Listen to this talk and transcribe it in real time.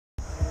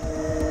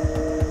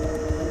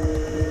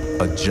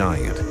A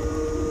giant,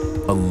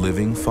 a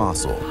living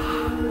fossil,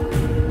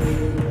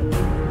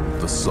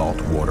 the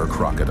saltwater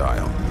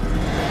crocodile.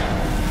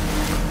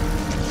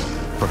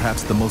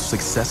 Perhaps the most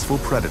successful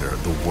predator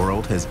the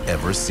world has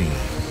ever seen.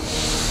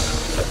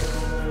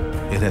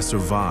 It has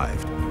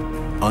survived,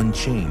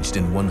 unchanged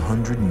in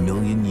 100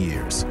 million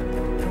years.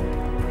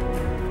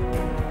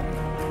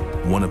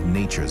 One of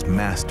nature's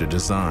master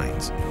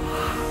designs.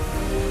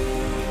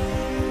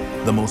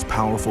 The most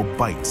powerful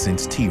bite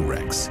since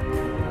T-Rex.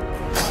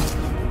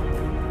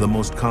 The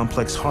most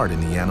complex heart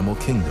in the animal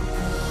kingdom.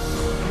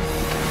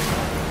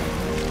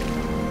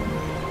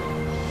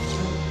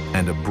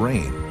 And a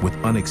brain with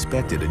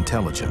unexpected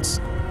intelligence.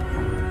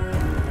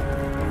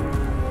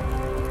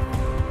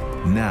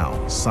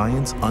 Now,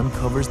 science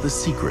uncovers the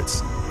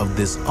secrets of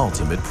this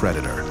ultimate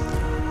predator.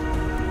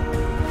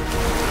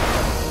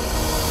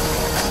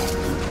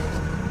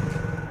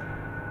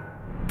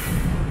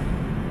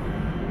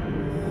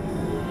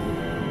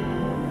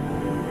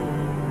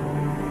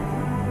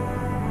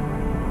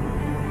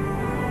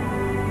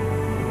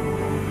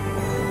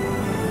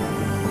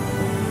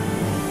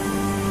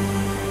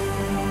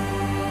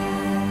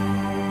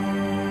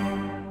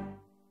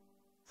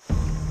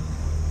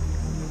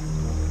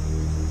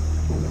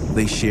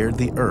 They shared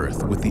the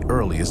Earth with the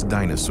earliest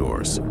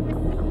dinosaurs. A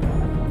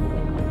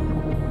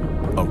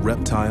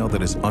reptile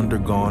that has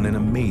undergone an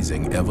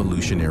amazing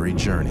evolutionary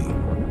journey.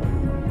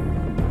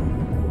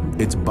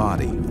 Its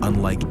body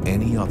unlike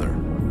any other.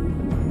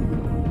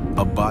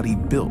 A body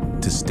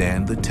built to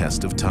stand the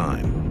test of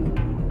time.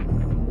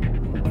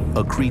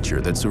 A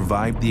creature that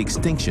survived the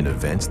extinction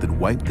events that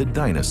wiped the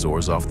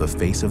dinosaurs off the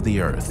face of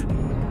the Earth.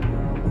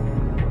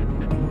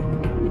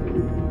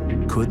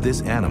 Could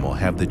this animal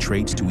have the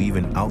traits to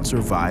even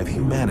outsurvive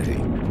humanity?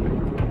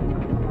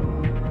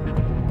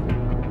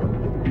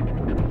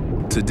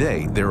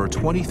 Today, there are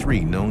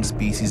 23 known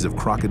species of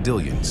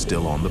crocodilians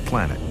still on the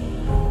planet.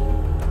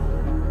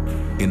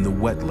 In the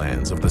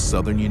wetlands of the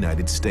southern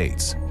United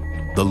States,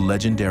 the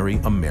legendary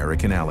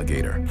American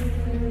alligator.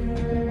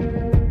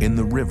 In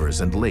the rivers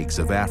and lakes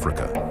of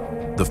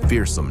Africa, the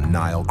fearsome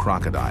Nile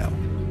crocodile.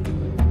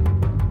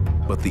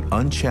 But the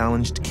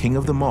unchallenged king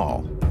of them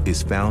all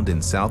is found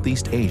in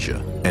Southeast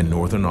Asia and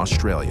Northern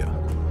Australia,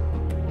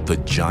 the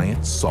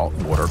giant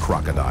saltwater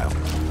crocodile.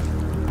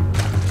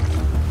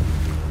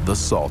 The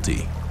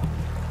Salty.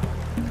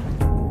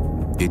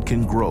 It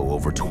can grow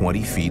over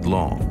 20 feet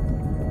long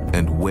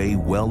and weigh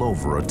well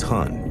over a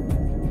ton.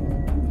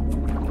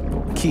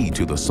 Key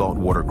to the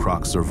saltwater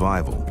croc's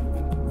survival,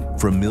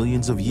 for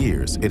millions of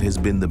years it has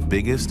been the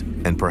biggest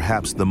and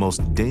perhaps the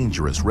most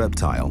dangerous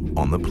reptile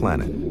on the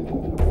planet.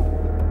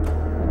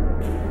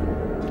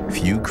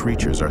 Few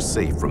creatures are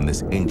safe from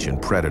this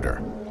ancient predator,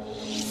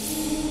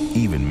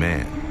 even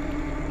man.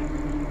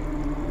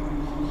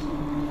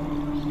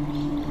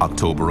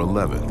 October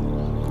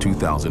 11,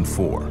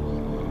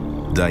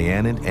 2004.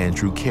 Diane and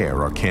Andrew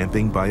Kerr are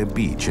camping by a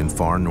beach in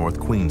far north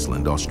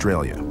Queensland,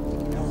 Australia.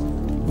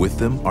 With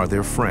them are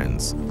their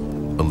friends,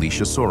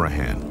 Alicia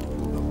Sorahan,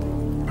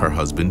 her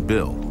husband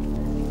Bill,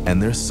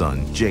 and their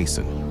son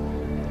Jason.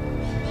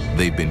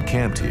 They've been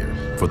camped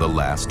here for the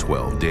last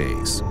 12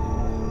 days.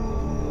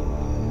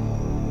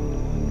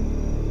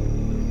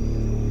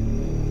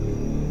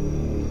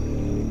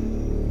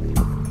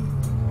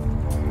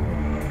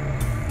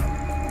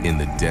 In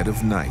the dead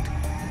of night,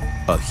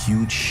 a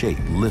huge shape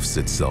lifts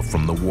itself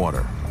from the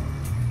water.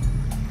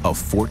 A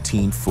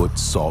 14-foot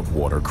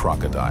saltwater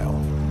crocodile.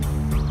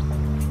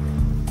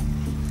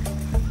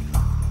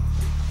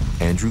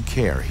 Andrew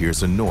Kerr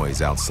hears a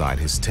noise outside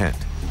his tent.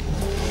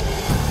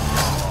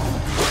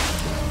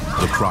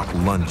 The croc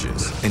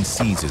lunges and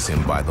seizes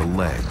him by the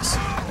legs.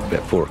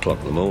 About 4 o'clock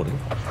in the morning,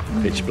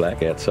 pitch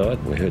black outside,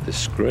 and we heard this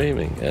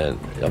screaming, and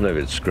I've never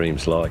heard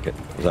screams like it.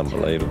 It was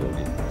unbelievable.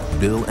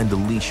 Bill and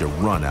Alicia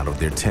run out of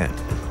their tent.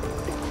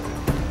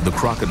 The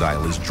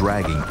crocodile is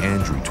dragging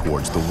Andrew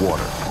towards the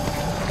water.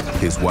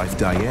 His wife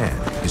Diane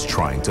is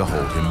trying to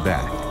hold him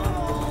back.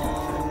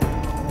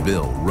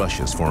 Bill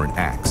rushes for an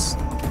axe.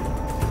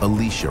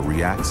 Alicia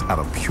reacts out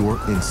of pure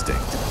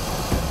instinct.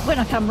 When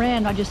I come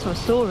round, I just sort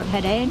of saw it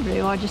had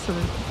Andrew. I just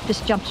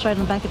jumped straight on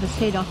the back of his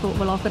head. I thought,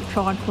 well, I've got to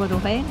try and pull it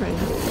off Andrew.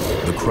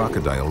 The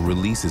crocodile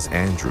releases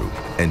Andrew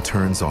and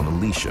turns on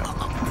Alicia.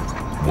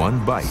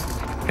 One bite,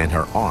 and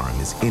her arm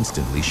is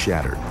instantly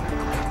shattered.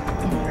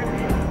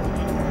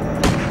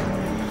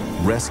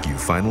 Rescue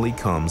finally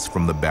comes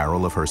from the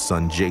barrel of her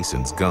son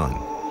Jason's gun.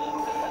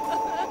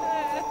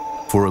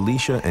 For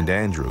Alicia and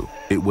Andrew,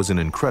 it was an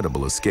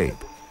incredible escape.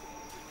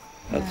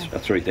 A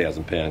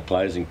 3,000-pound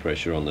closing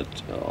pressure on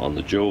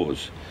the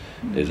jaws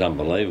is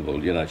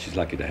unbelievable. You know, she's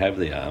lucky to have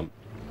the arm.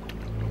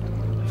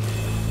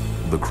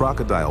 The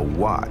crocodile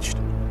watched,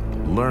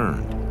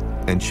 learned,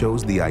 and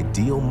chose the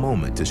ideal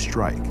moment to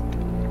strike.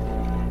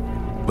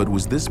 But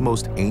was this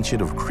most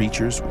ancient of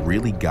creatures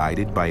really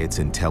guided by its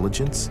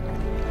intelligence?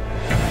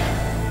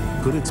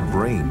 Could its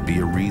brain be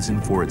a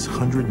reason for its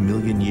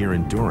 100-million-year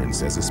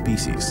endurance as a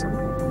species?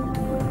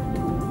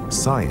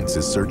 Science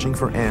is searching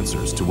for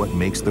answers to what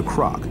makes the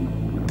croc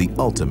the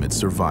ultimate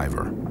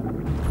survivor.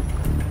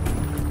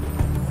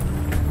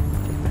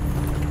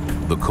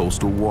 the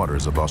coastal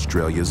waters of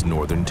Australia's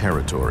Northern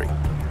Territory.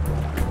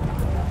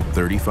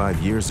 35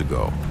 years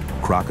ago,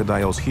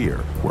 crocodiles here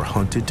were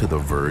hunted to the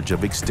verge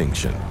of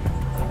extinction.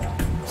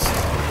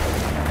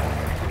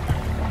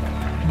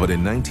 But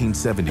in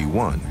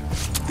 1971,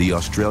 the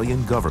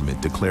Australian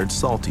government declared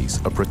salties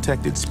a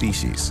protected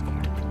species.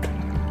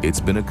 It's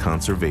been a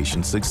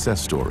conservation success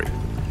story.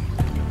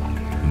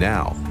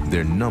 Now,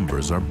 their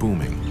numbers are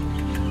booming.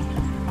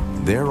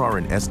 There are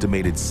an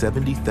estimated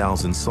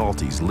 70,000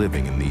 salties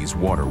living in these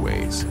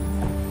waterways,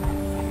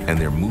 and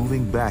they're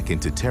moving back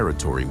into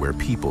territory where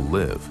people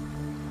live.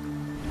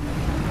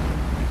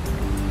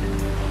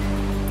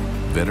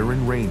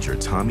 Veteran ranger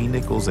Tommy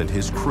Nichols and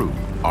his crew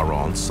are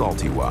on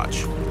Salty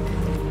Watch.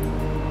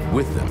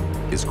 With them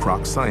is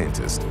croc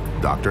scientist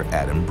Dr.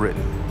 Adam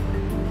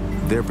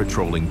Britton. They're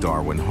patrolling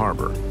Darwin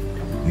Harbor,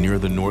 near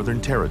the Northern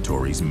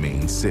Territory's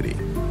main city.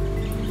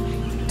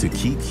 To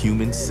keep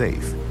humans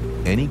safe,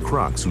 any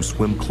crocs who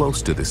swim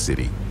close to the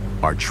city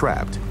are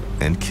trapped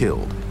and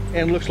killed.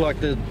 And looks like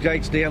the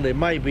gate's down there,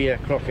 may be a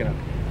croc in it.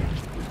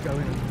 Let's go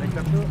in and connect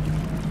up to it.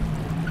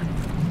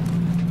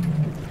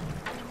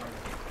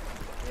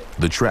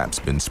 The trap's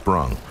been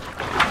sprung.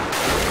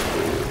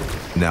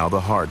 Now the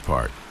hard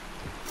part,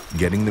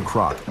 getting the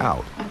croc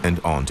out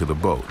and onto the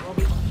boat.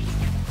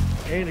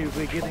 Andy will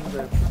be getting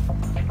the...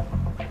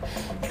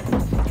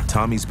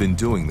 Tommy's been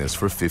doing this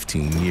for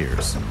 15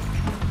 years.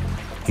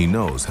 He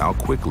knows how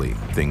quickly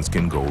things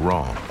can go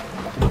wrong.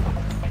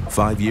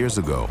 5 years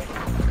ago,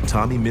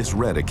 Tommy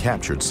misread a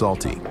captured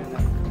salty.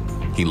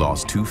 He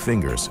lost 2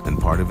 fingers and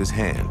part of his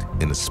hand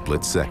in a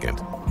split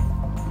second.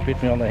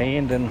 Bit me on the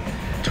hand and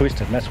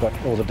twisted, and that's what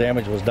all the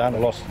damage was done. I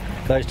lost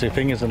those 2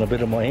 fingers and a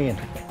bit of my hand.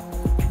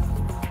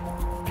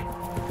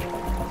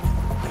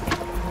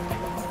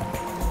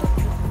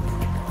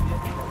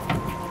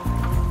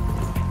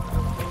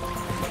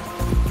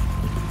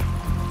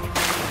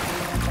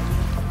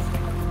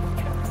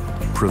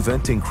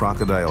 Preventing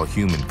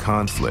crocodile-human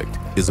conflict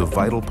is a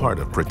vital part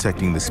of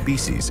protecting the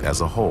species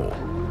as a whole.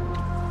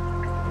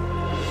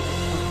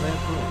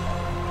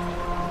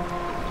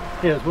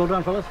 Yeah, well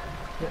done, fellas.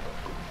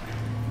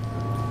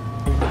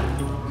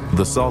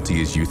 The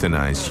salty is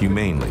euthanized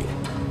humanely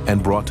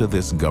and brought to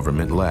this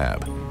government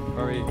lab.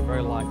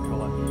 Very light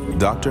color.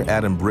 Dr.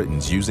 Adam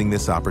Britton's using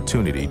this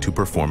opportunity to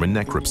perform a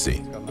necropsy,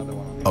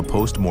 a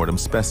post-mortem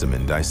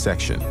specimen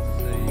dissection.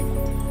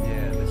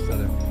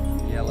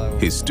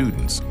 His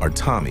students are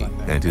Tommy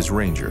and his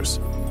rangers.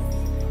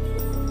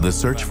 The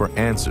search for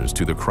answers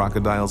to the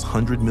crocodile's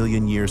 100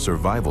 million year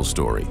survival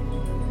story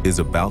is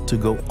about to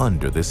go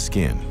under the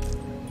skin.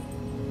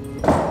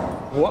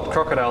 What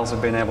crocodiles have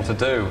been able to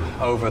do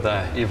over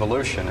their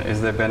evolution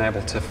is they've been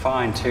able to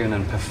fine-tune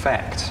and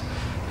perfect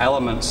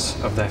elements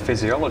of their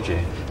physiology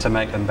to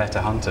make them better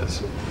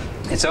hunters.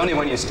 It's only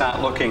when you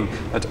start looking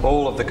at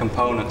all of the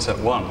components at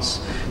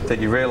once that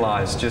you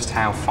realize just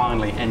how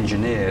finely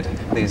engineered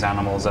these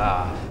animals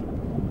are.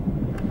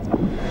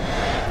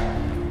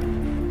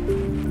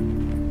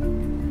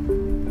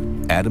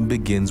 Adam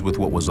begins with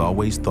what was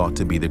always thought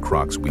to be the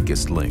croc's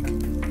weakest link,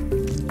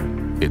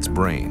 its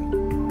brain.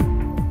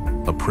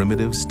 A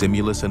primitive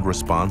stimulus and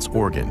response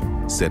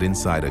organ set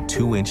inside a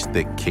 2-inch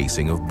thick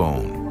casing of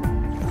bone.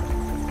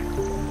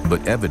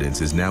 But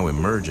evidence is now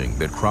emerging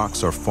that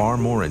crocs are far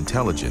more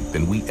intelligent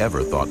than we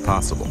ever thought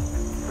possible.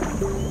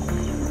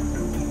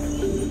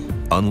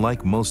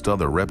 Unlike most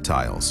other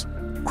reptiles,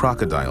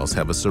 crocodiles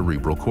have a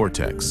cerebral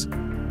cortex,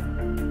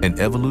 an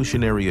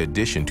evolutionary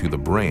addition to the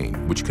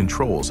brain which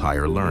controls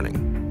higher learning.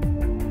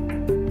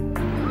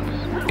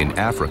 In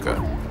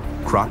Africa,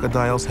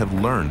 crocodiles have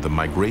learned the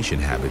migration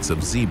habits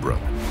of zebra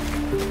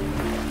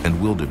and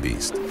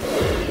wildebeest.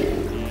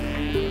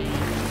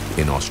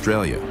 In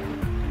Australia,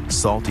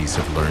 salties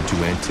have learned to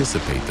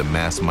anticipate the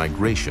mass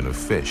migration of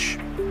fish.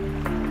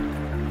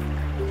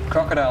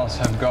 Crocodiles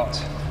have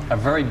got a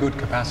very good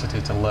capacity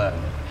to learn.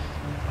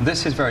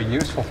 This is very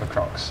useful for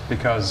crocs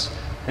because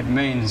it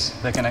means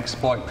they can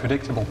exploit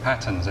predictable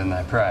patterns in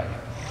their prey.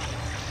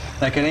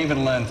 They can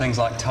even learn things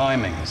like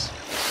timings.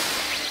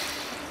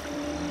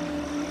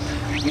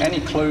 Any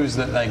clues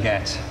that they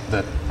get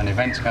that an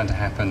event's going to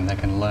happen, they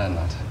can learn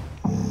that.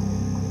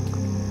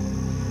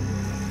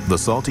 The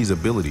salty's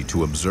ability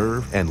to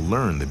observe and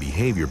learn the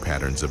behavior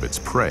patterns of its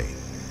prey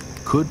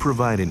could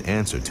provide an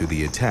answer to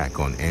the attack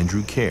on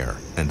Andrew Kerr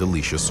and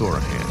Alicia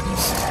Sorahan.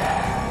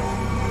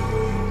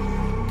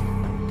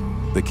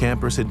 The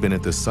campers had been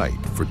at the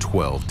site for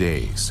 12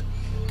 days.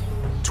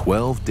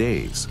 12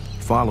 days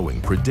following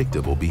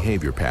predictable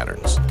behavior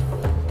patterns.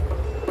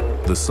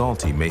 The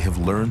salty may have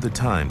learned the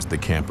times the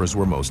campers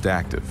were most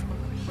active,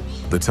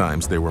 the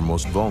times they were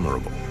most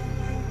vulnerable,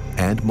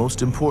 and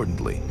most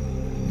importantly,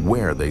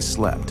 where they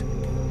slept.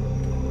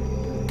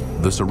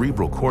 The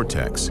cerebral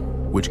cortex,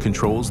 which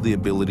controls the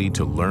ability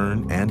to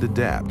learn and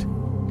adapt,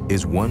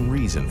 is one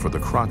reason for the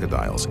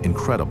crocodile's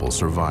incredible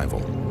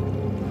survival.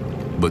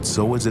 But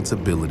so is its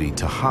ability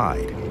to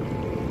hide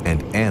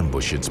and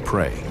ambush its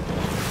prey.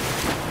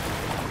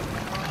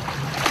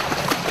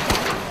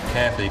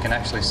 Carefully, you can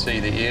actually see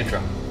the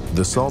eardrum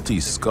The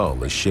salty's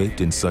skull is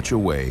shaped in such a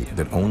way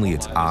that only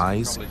its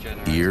eyes,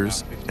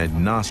 ears,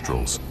 and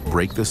nostrils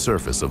break the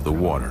surface of the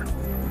water.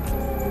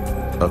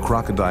 A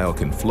crocodile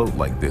can float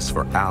like this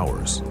for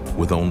hours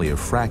with only a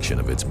fraction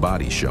of its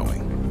body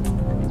showing.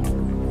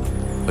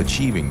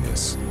 Achieving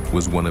this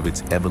was one of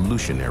its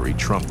evolutionary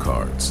trump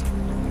cards.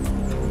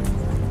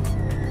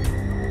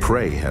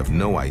 Prey have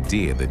no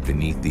idea that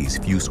beneath these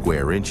few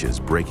square inches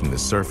breaking the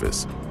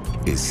surface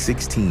is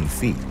 16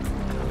 feet,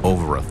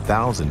 over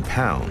 1,000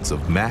 pounds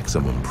of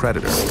maximum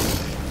predator,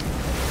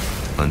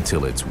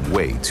 until it's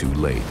way too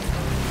late.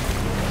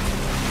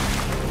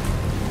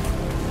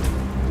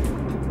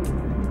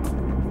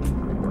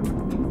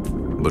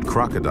 But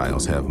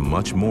crocodiles have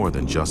much more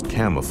than just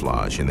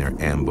camouflage in their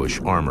ambush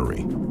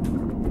armory.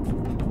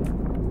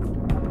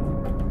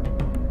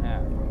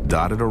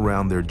 Dotted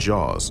around their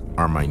jaws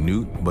are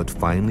minute but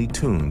finely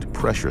tuned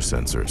pressure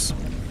sensors.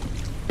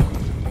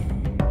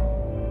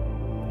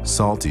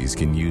 Salties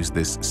can use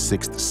this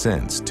sixth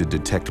sense to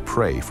detect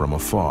prey from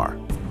afar.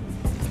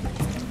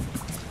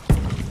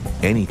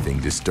 Anything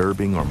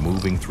disturbing or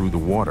moving through the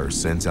water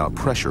sends out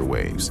pressure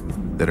waves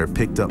that are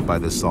picked up by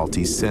the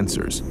salty's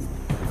sensors,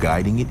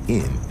 guiding it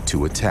in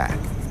to attack.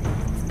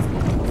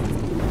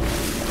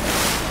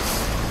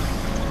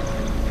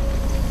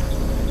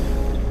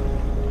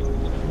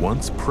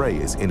 Once prey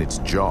is in its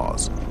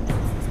jaws,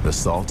 the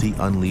salty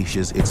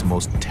unleashes its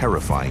most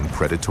terrifying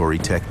predatory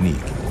technique,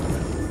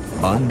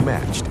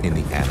 unmatched in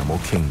the animal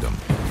kingdom.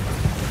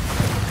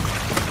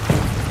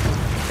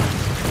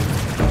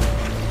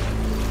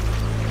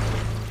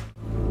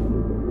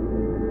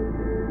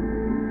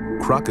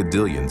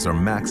 Crocodilians are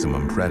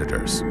maximum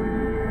predators.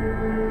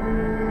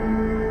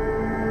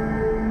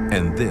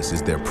 And this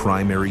is their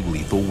primary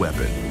lethal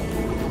weapon,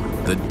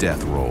 the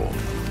death roll,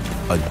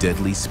 a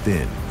deadly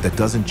spin that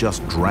doesn't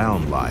just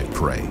drown live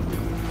prey.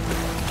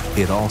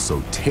 It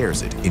also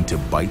tears it into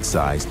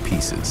bite-sized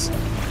pieces.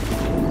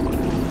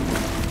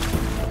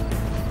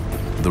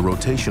 The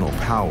rotational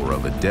power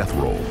of a death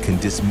roll can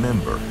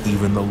dismember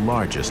even the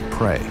largest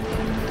prey.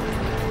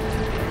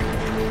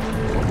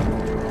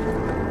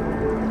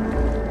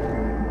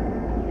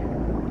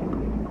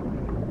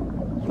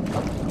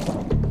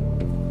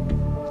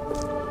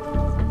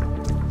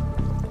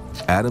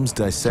 Adam's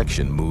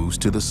dissection moves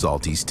to the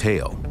salty's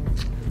tail,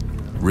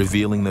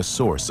 revealing the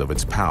source of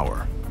its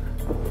power.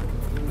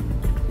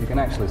 You can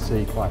actually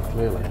see quite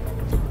clearly.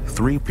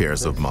 3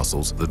 pairs of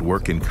muscles that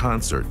work in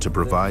concert to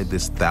provide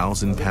this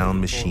 1,000-pound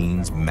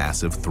machine's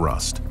massive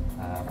thrust.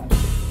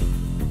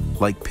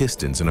 Like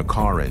pistons in a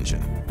car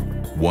engine,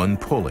 one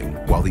pulling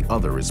while the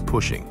other is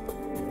pushing.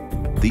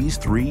 These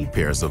 3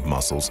 pairs of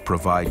muscles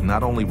provide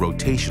not only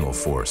rotational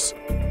force,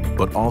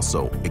 but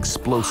also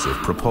explosive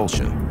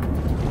propulsion.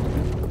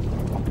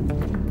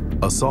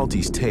 A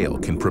salty's tail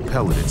can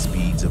propel it at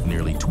speeds of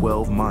nearly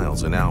 12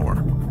 miles an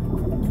hour.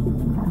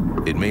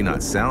 It may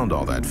not sound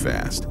all that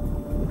fast,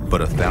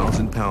 but a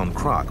 1,000-pound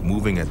croc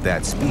moving at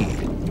that speed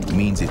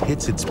means it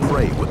hits its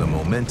prey with a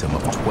momentum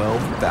of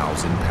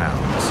 12,000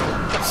 pounds.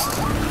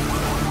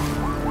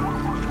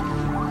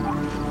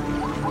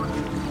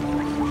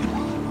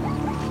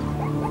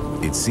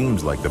 It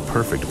seems like the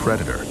perfect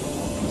predator,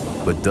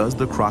 but does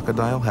the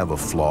crocodile have a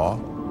flaw?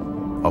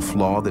 A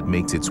flaw that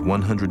makes its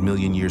 100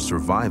 million year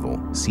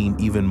survival seem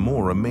even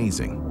more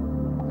amazing.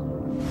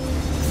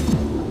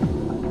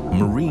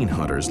 Marine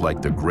hunters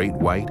like the great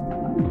white,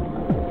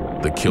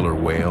 the killer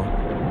whale,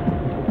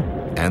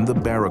 and the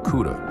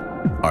barracuda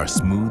are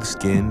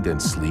smooth-skinned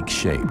and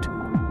sleek-shaped,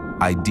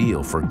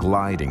 ideal for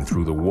gliding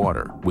through the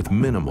water with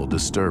minimal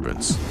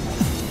disturbance.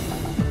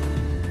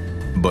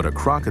 But a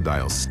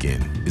crocodile's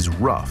skin is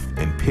rough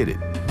and pitted.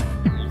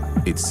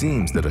 It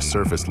seems that a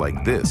surface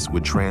like this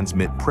would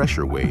transmit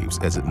pressure waves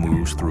as it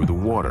moves through the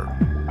water,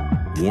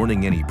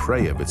 warning any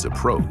prey of its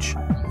approach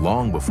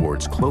long before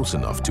it's close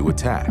enough to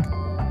attack.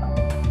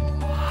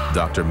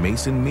 Dr.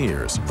 Mason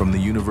Mears from the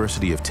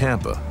University of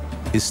Tampa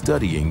is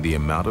studying the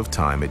amount of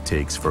time it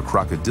takes for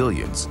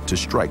crocodilians to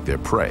strike their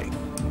prey.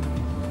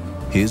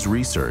 His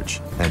research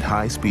and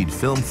high-speed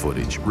film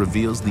footage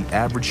reveals the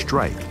average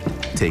strike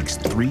takes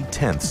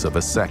 0.3 of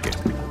a second.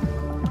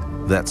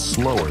 That's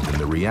slower than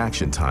the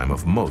reaction time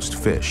of most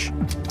fish.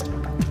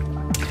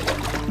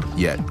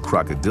 Yet,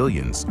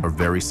 crocodilians are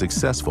very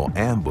successful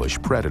ambush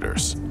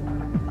predators.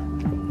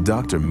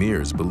 Dr.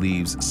 Mears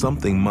believes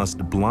something must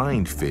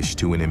blind fish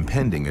to an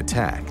impending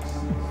attack.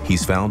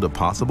 He's found a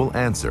possible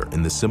answer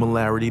in the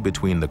similarity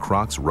between the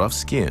croc's rough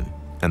skin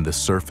and the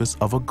surface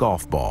of a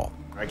golf ball.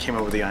 I came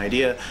up with the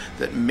idea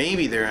that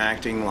maybe they're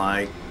acting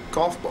like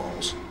golf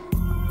balls.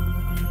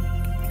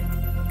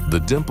 The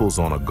dimples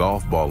on a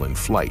golf ball in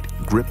flight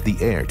grip the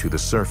air to the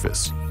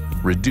surface,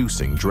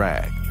 reducing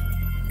drag.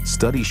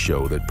 Studies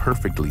show that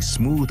perfectly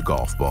smooth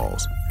golf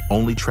balls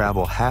only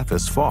travel half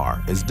as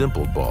far as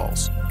dimpled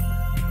balls.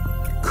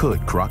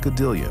 Could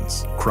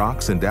crocodilians,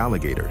 crocs, and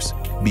alligators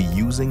be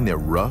using their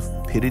rough,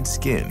 pitted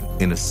skin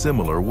in a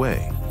similar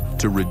way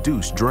to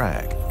reduce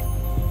drag?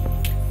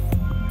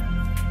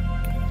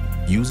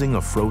 Using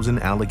a frozen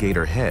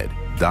alligator head,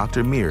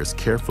 Dr. Mears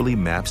carefully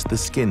maps the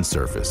skin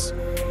surface,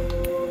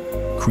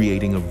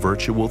 creating a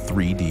virtual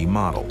 3D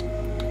model.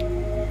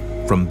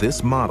 From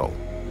this model,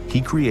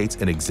 he creates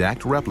an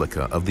exact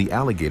replica of the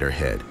alligator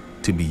head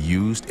to be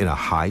used in a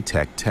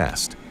high-tech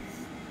test.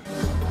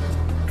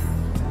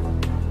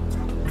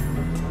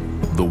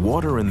 The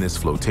water in this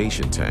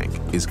flotation tank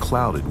is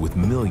clouded with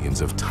millions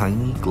of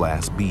tiny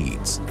glass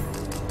beads.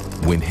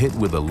 When hit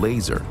with a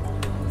laser,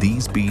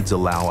 these beads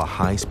allow a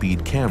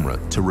high-speed camera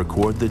to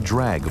record the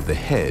drag of the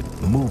head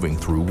moving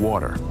through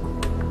water.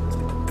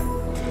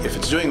 If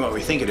it's doing what we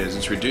think it is,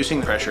 it's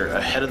reducing pressure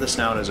ahead of the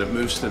snout as it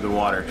moves through the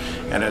water,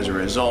 and as a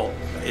result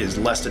is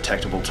less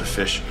detectable to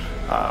fish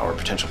or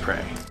potential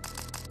prey.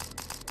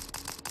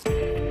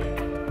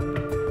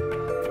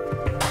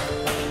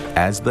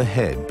 As the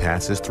head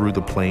passes through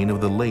the plane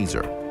of the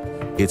laser,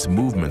 its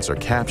movements are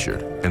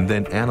captured and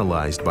then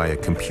analyzed by a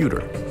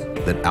computer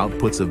that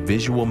outputs a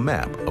visual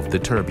map of the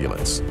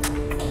turbulence.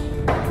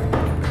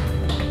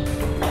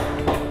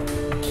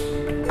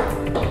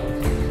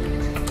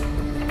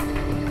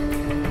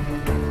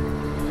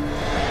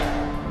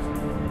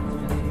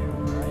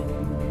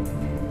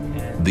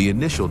 The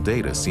initial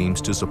data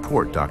seems to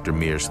support Dr.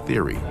 Mears'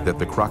 theory that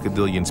the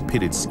crocodilian's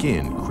pitted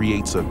skin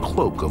creates a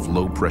cloak of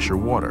low-pressure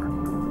water,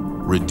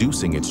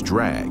 reducing its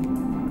drag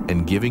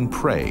and giving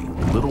prey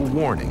little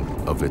warning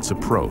of its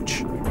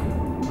approach.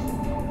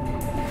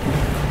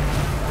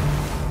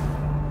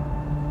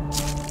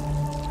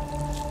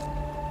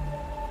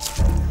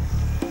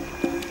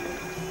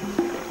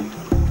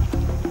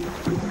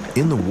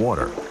 In the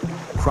water,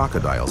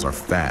 crocodiles are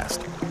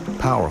fast,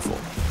 powerful,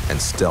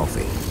 and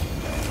stealthy.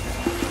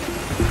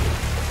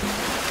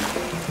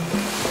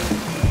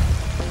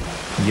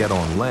 Yet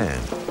on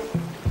land,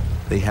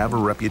 they have a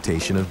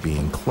reputation of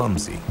being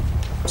clumsy,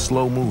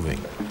 slow-moving,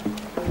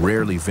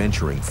 rarely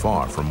venturing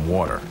far from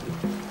water.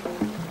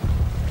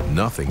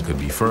 Nothing could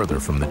be further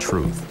from the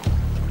truth.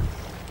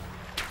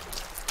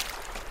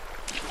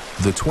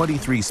 The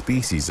 23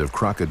 species of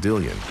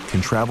crocodilian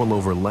can travel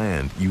over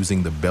land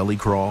using the belly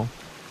crawl,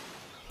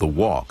 the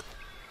walk,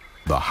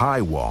 the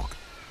high walk,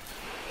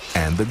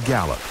 and the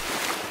gallop.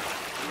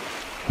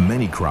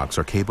 Many crocs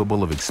are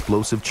capable of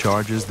explosive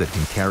charges that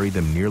can carry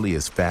them nearly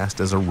as fast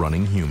as a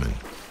running human.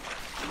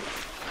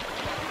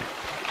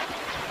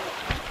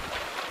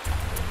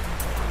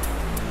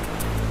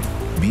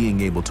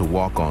 Being able to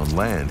walk on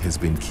land has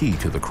been key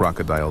to the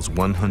crocodile's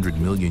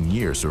 100 million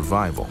year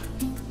survival.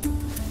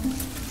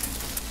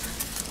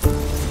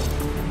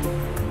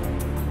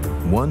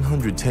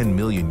 110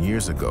 million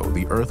years ago,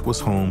 the Earth was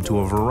home to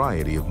a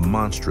variety of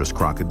monstrous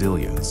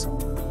crocodilians,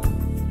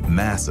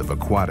 massive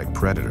aquatic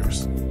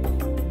predators.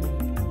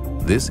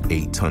 This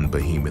 8-ton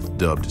behemoth,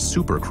 dubbed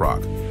Super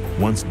Croc,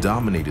 once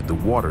dominated the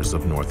waters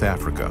of North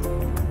Africa.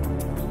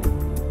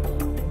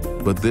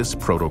 But this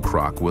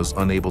proto-croc was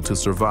unable to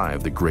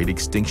survive the great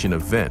extinction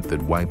event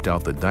that wiped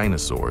out the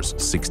dinosaurs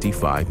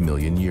 65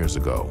 million years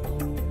ago.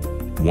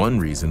 One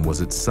reason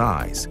was its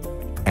size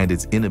and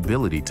its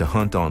inability to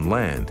hunt on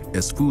land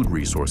as food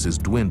resources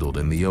dwindled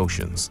in the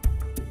oceans.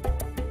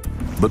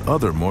 But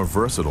other more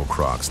versatile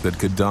crocs that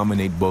could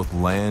dominate both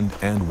land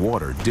and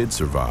water did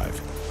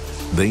survive.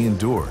 They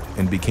endured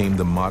and became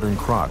the modern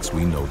crocs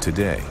we know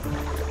today.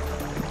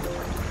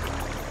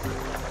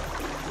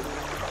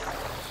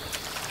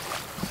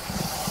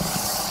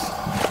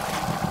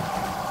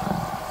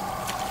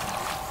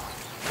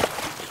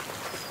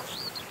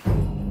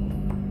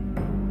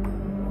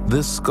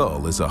 This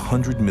skull is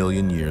 100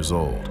 million years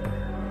old.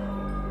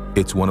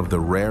 It's one of the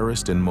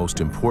rarest and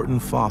most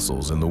important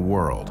fossils in the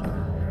world.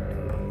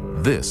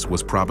 This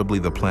was probably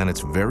the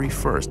planet's very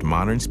first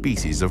modern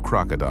species of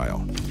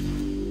crocodile.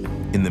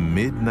 In the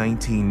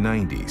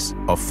mid-1990s,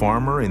 a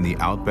farmer in the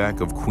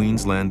outback of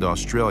Queensland,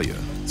 Australia,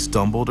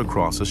 stumbled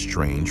across a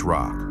strange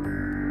rock.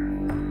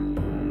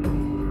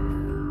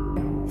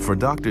 For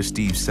Dr.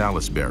 Steve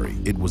Salisbury,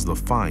 it was the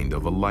find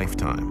of a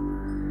lifetime.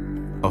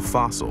 A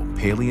fossil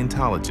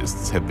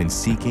paleontologists have been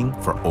seeking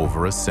for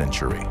over a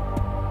century.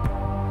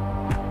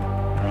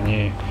 I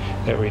knew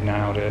that we'd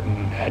nailed it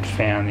and had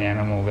found the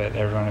animal that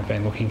everyone had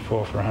been looking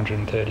for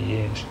 130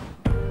 years.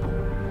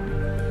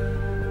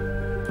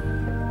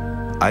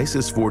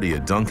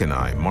 Isisfordia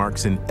duncani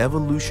marks an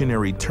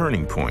evolutionary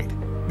turning point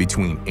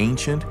between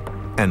ancient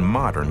and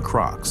modern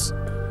crocs.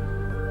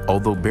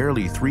 Although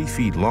barely 3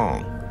 feet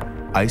long,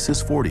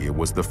 Isisfordia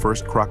was the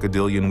first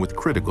crocodilian with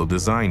critical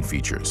design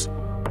features,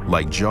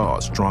 like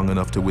jaws strong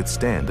enough to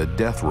withstand a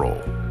death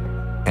roll,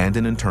 and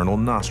an internal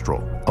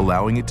nostril,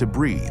 allowing it to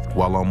breathe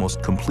while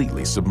almost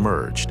completely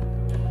submerged.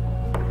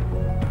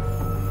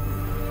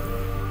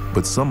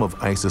 But some of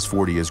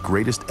Isisfordia's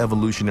greatest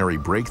evolutionary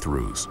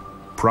breakthroughs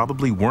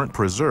probably weren't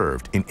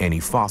preserved in any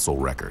fossil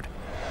record.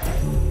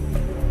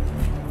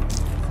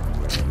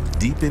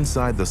 Deep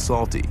inside the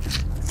salty,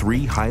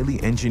 3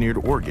 highly engineered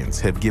organs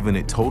have given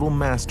it total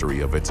mastery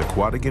of its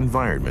aquatic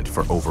environment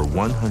for over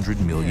 100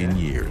 million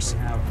years.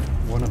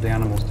 One of the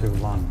animal's 2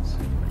 lungs.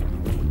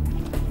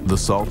 The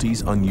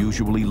salty's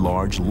unusually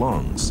large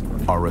lungs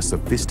are a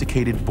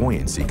sophisticated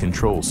buoyancy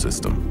control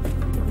system.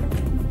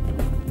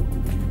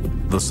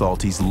 the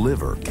salty's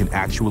liver can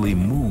actually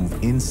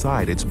move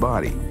inside its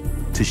body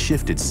to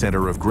shift its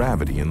center of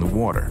gravity in the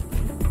water.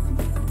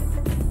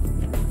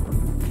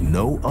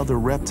 No other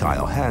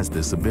reptile has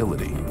this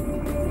ability.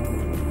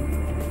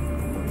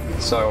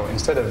 So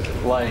instead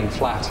of laying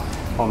flat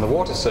on the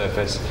water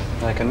surface,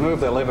 they can move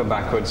their liver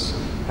backwards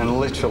and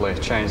literally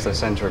change their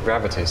center of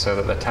gravity so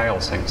that their tail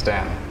sinks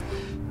down.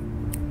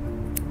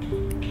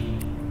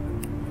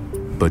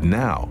 But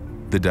now,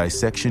 the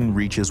dissection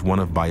reaches one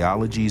of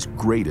biology's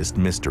greatest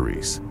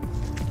mysteries.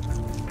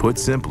 Put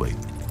simply,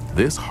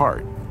 this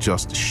heart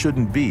just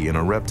shouldn't be in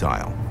a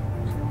reptile.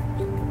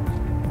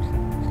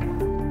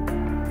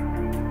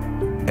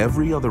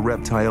 Every other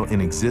reptile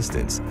in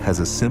existence has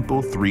a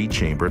simple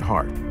 3-chambered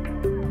heart,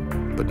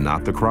 but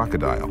not the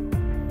crocodile.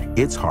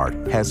 Its heart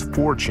has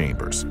 4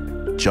 chambers,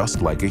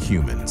 just like a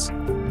human's.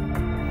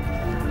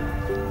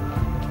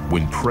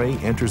 When prey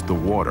enters the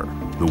water,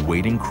 the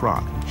waiting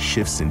croc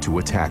shifts into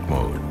attack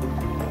mode.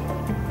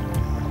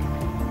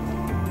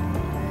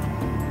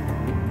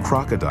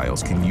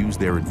 Crocodiles can use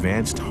their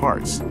advanced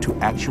hearts to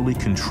actually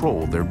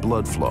control their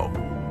blood flow,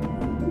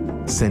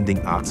 sending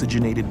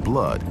oxygenated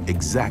blood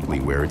exactly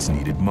where it's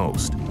needed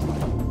most.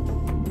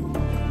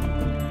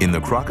 In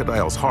the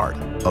crocodile's heart,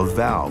 a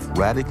valve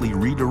radically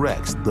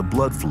redirects the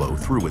blood flow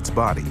through its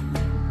body.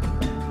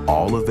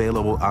 All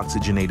available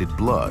oxygenated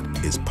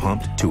blood is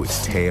pumped to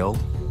its tail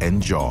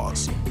and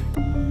jaws.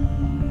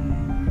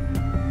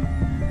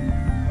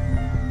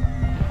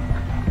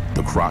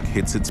 The croc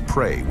hits its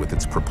prey with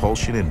its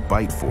propulsion and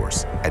bite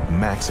force at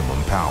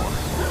maximum power.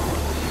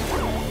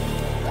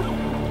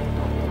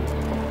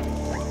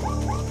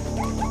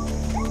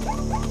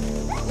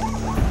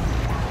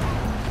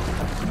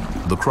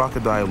 The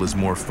crocodile is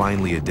more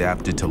finely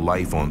adapted to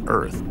life on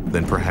Earth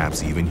than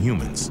perhaps even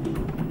humans.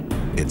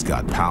 It's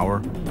got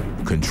power,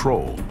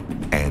 control,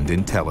 and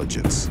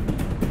intelligence.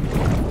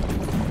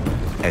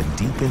 And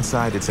deep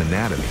inside its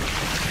anatomy,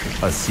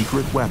 a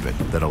secret weapon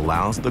that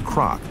allows the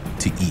croc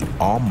to eat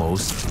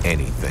almost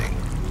anything.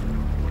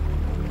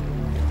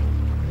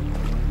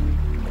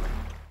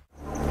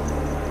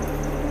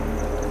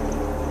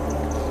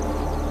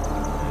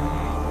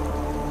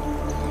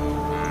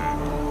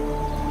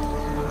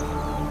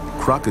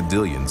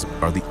 Crocodilians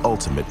are the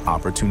ultimate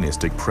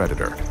opportunistic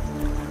predator.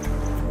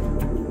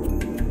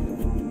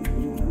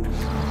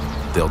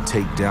 They'll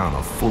take down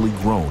a fully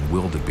grown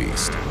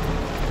wildebeest,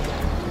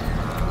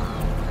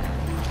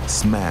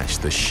 smash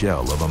the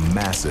shell of a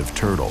massive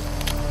turtle.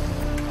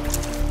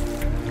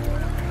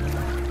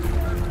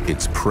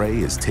 Its prey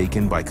is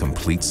taken by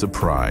complete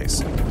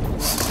surprise.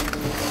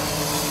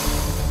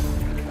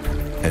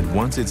 And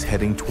once it's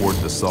heading toward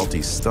the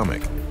salty's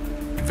stomach,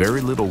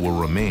 very little will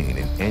remain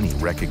in any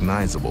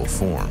recognizable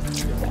form.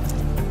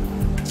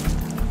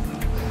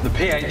 The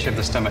pH of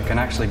the stomach can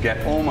actually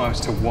get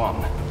almost to 1,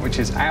 which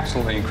is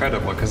absolutely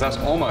incredible because that's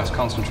almost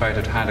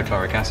concentrated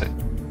hydrochloric acid.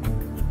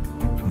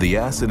 The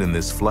acid in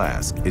this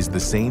flask is the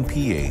same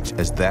pH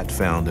as that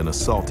found in a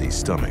salty's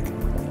stomach,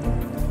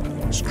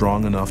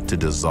 strong enough to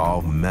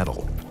dissolve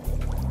metal,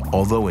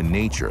 although in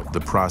nature the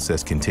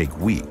process can take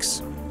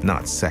weeks,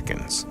 not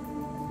seconds.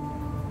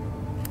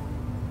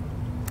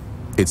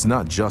 It's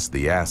not just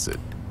the acid.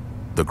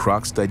 The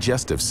croc's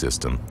digestive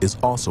system is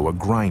also a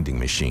grinding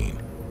machine.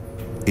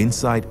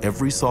 Inside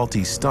every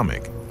salty's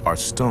stomach are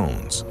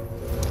stones.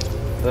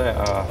 There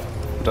are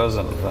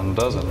dozens and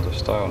dozens of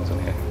stones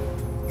in here.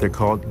 They're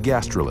called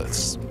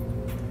gastroliths,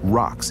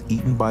 rocks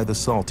eaten by the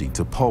salty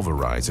to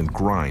pulverize and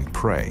grind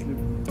prey.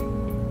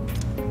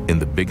 In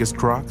the biggest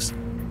crocs,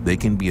 they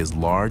can be as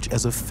large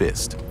as a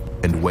fist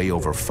and weigh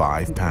over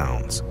 5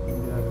 pounds.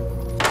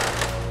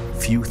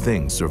 Few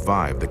things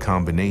survive the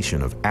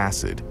combination of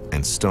acid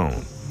and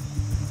stone.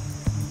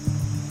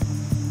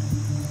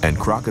 And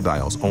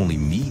crocodiles only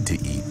need to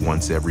eat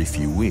once every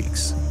few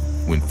weeks.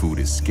 When food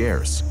is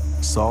scarce,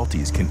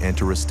 salties can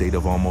enter a state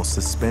of almost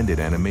suspended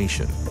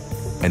animation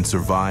and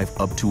survive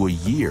up to a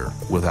year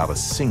without a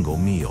single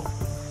meal.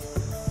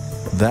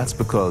 That's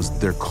because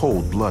they're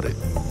cold-blooded.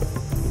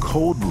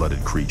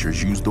 Cold-blooded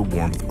creatures use the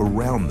warmth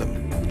around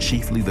them,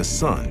 chiefly the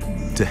sun,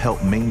 to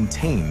help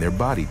maintain their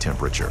body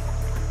temperature.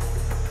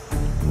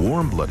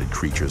 Warm-blooded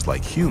creatures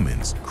like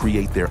humans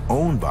create their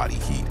own body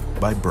heat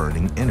by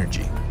burning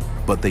energy,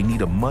 but they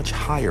need a much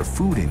higher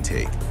food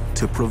intake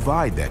to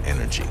provide that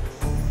energy.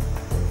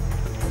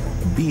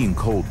 Being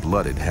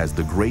cold-blooded has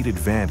the great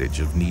advantage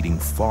of needing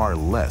far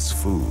less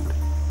food.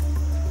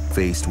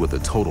 Faced with a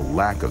total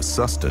lack of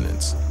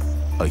sustenance,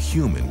 a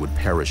human would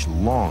perish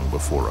long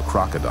before a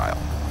crocodile.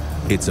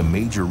 It's a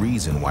major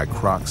reason why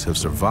crocs have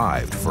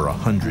survived for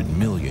 100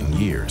 million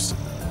years.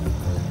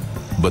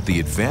 But the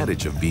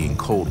advantage of being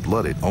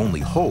cold-blooded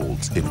only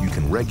holds if you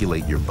can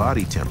regulate your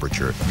body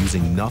temperature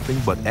using nothing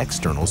but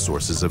external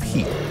sources of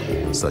heat,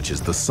 such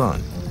as the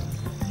sun.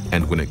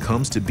 And when it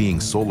comes to being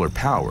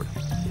solar-powered,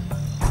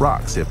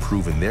 crocs have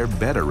proven they're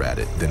better at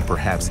it than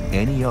perhaps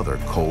any other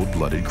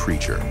cold-blooded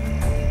creature.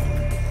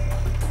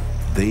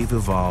 They've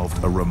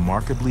evolved a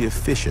remarkably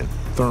efficient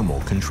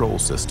thermal control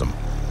system.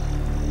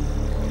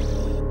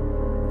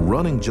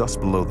 Running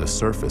just below the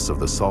surface of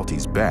the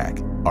salty's back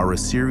are a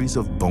series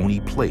of bony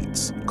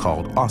plates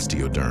called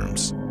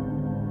osteoderms.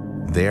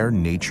 They're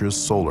nature's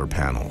solar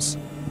panels,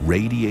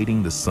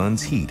 radiating the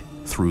sun's heat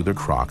through the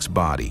croc's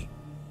body.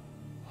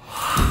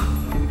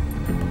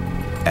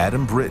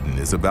 Adam Britton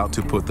is about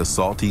to put the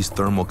salty's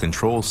thermal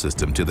control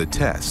system to the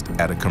test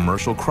at a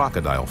commercial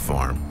crocodile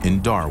farm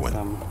in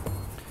Darwin.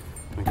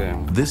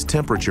 This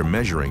temperature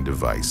measuring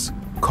device,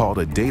 called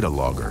a data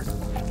logger,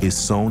 is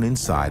sewn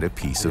inside a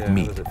piece of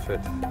meat.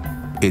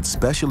 It's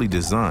specially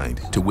designed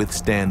to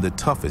withstand the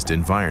toughest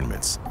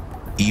environments,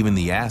 even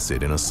the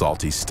acid in a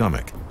salty's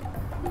stomach.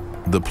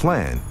 The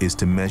plan is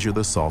to measure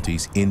the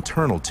salty's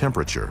internal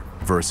temperature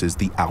versus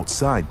the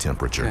outside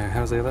temperature.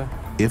 How's the other?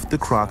 If the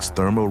croc's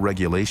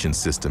thermoregulation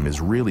system is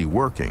really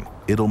working,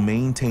 it'll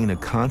maintain a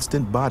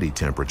constant body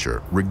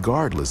temperature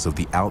regardless of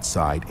the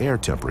outside air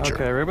temperature.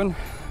 Okay, Ruben.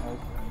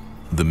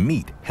 The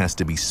meat has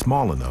to be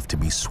small enough to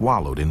be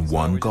swallowed in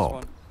one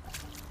gulp.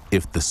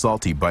 If the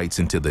salty bites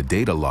into the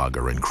data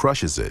logger and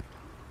crushes it,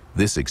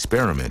 this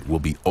experiment will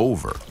be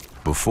over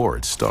before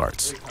it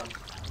starts.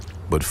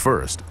 But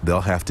first,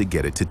 they'll have to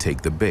get it to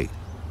take the bait,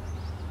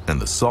 and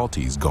the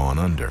salty's gone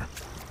under.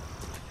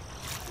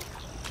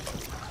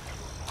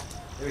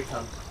 Here he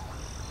comes.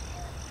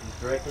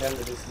 He's directly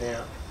under this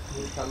now.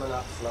 He's coming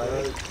up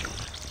slowly.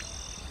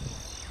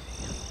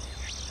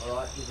 All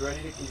right, he's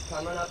ready. He's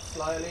coming up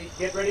slowly.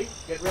 Get ready.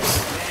 Get ready.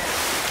 Now.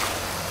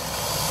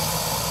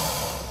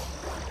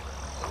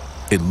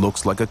 It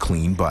looks like a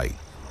clean bite.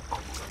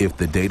 If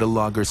the data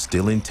logger's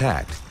still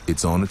intact,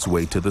 it's on its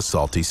way to the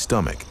salty's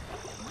stomach,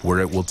 where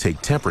it will take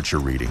temperature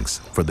readings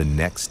for the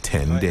next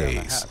 10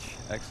 days.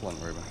 Excellent,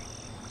 Ruben.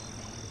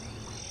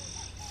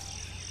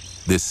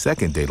 This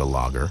second data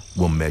logger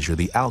will measure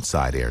the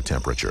outside air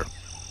temperature.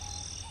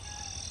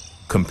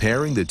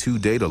 Comparing the two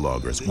data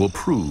loggers will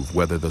prove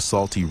whether the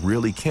salty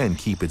really can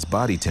keep its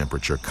body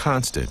temperature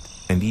constant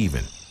and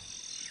even.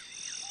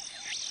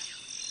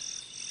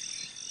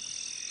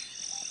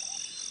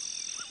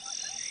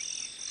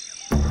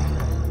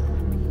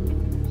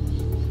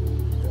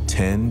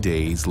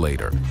 Days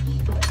later.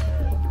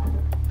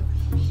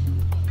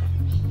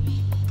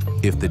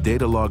 If the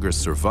data loggers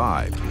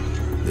survived,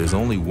 there's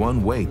only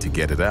one way to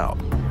get it out.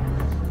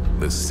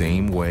 The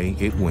same way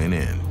it went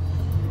in.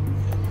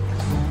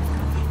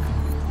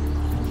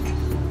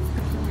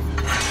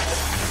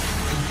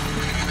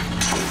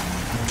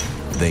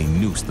 They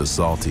noose the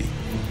salty,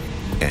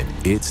 and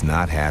it's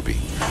not happy.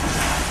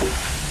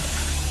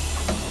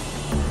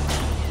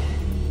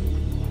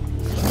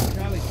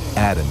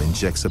 Adam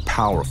injects a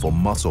powerful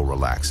muscle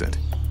relaxant.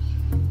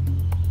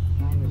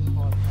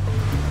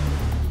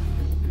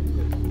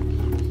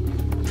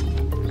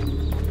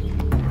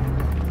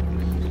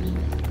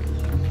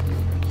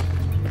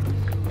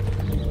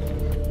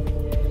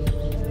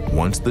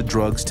 Once the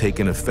drug's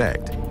taken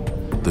effect,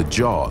 the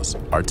jaws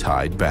are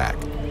tied back.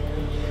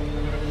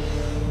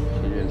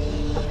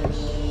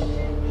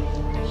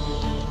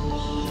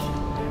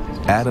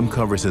 Adam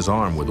covers his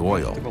arm with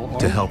oil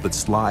to help it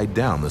slide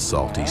down the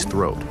salty's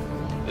throat.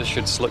 This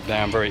should slip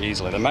down very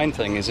easily. The main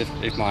thing is if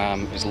my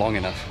arm is long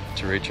enough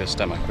to reach her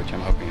stomach, which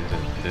I'm hoping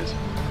it is.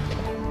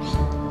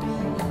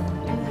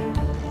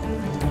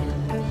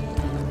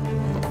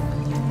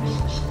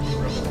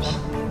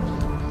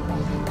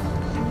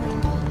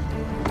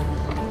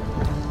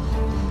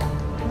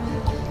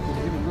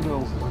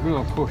 Give it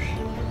a push.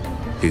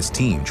 His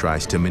team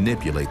tries to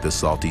manipulate the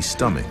salty's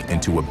stomach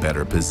into a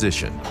better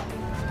position.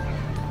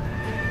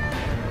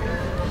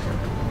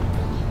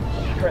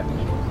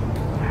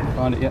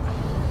 Find it yet?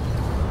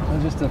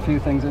 There's just a few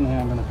things in here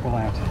I'm going to pull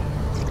out.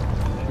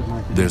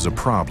 There's a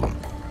problem.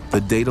 The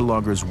data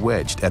logger's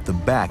wedged at the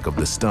back of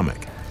the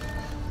stomach.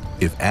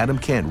 If Adam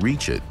can't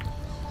reach it,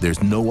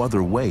 there's no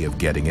other way of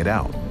getting it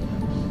out.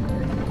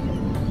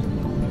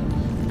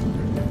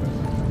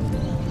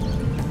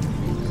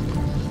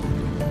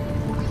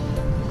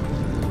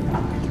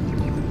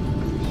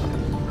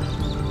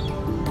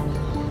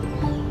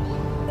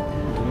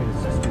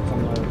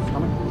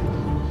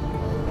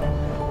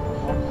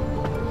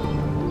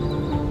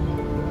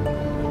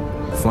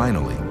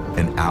 Finally,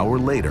 an hour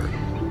later,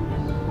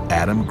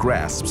 Adam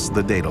grasps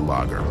the data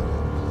logger.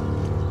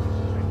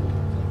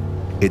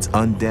 It's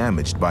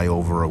undamaged by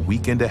over a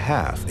week and a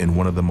half in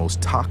one of the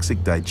most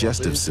toxic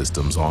digestive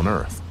systems on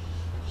Earth.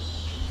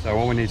 So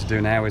all we need to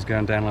do now is go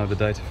and download the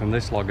data from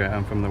this logger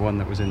and from the one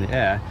that was in the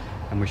air,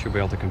 and we should be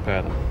able to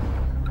compare them.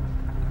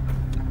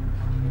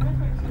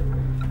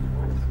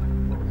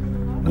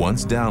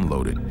 Once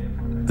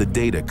downloaded, the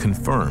data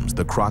confirms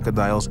the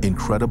crocodile's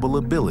incredible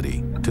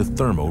ability to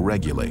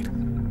thermoregulate.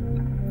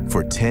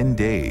 For 10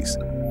 days,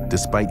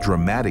 despite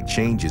dramatic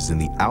changes in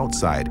the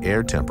outside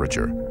air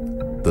temperature,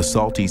 the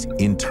salty's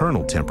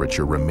internal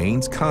temperature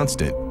remains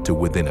constant to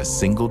within a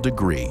single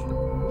degree.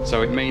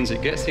 So it means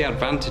it gets the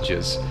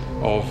advantages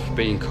of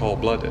being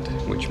cold-blooded,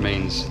 which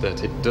means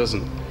that it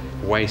doesn't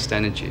waste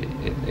energy.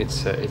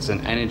 It's an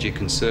energy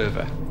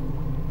conserver.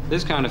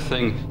 This kind of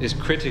thing is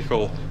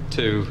critical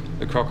to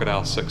the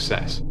crocodile's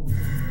success.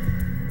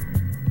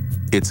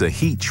 It's a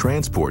heat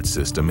transport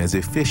system as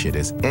efficient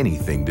as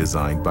anything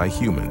designed by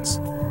humans.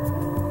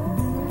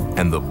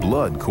 And the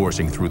blood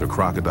coursing through the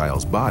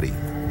crocodile's body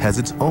has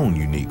its own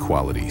unique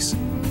qualities.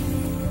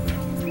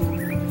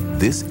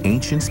 This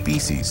ancient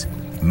species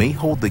may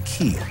hold the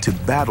key to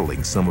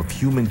battling some of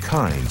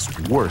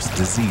humankind's worst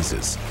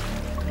diseases.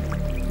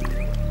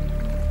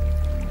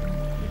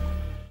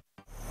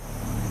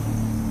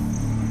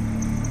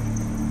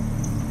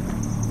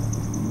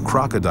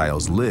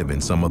 Crocodiles live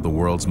in some of the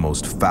world's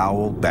most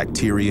foul,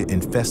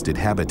 bacteria-infested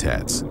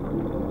habitats,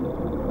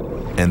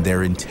 and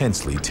they're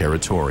intensely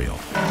territorial.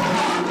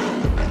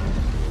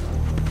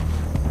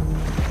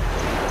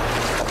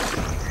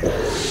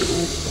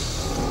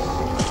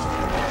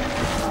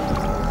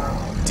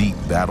 Deep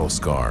battle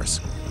scars,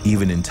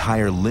 even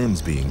entire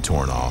limbs being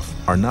torn off,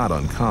 are not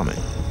uncommon.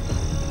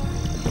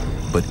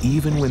 But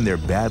even when they're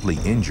badly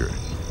injured,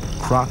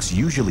 crocs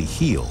usually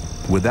heal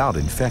without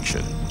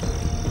infection.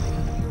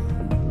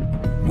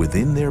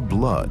 Within their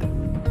blood,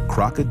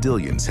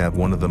 crocodilians have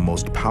one of the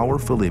most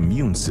powerful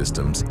immune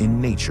systems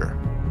in nature,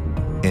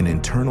 an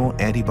internal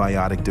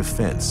antibiotic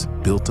defense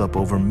built up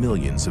over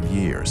millions of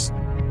years.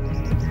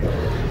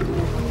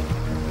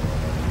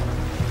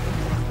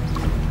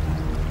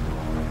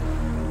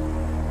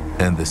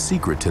 And the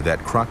secret to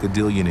that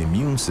crocodilian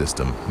immune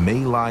system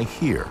may lie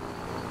here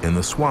in the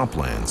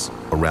swamplands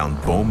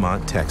around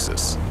Beaumont,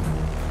 Texas.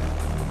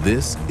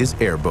 This is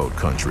airboat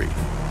country,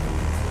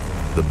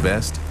 the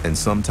best and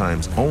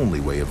sometimes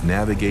only way of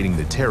navigating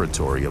the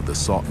territory of the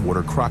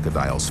saltwater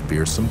crocodile's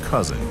fearsome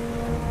cousin,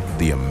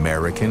 the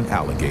American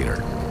alligator.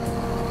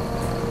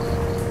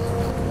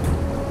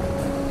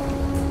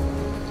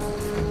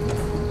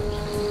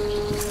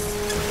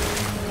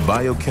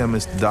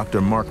 Biochemist Dr.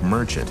 Mark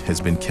Merchant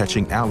has been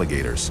catching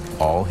alligators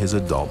all his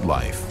adult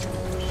life.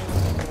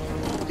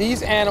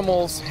 These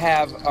animals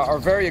are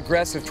very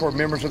aggressive toward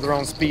members of their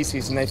own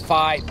species, and they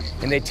fight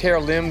and they tear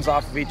limbs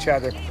off of each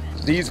other.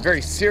 These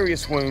very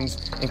serious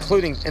wounds,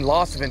 including in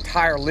loss of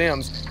entire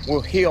limbs,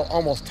 will heal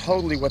almost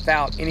totally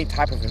without any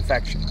type of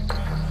infection.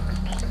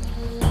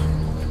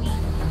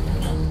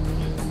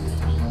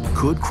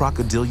 Could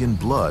crocodilian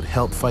blood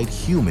help fight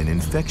human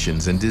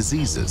infections and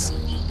diseases?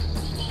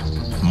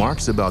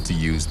 Mark's about to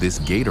use this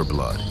gator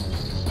blood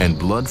and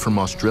blood from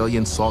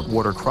Australian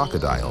saltwater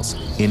crocodiles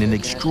in an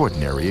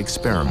extraordinary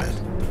experiment.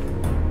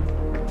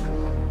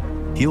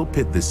 He'll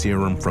pit the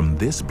serum from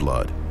this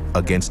blood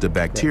against a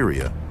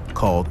bacteria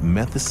called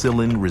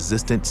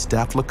methicillin-resistant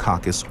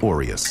Staphylococcus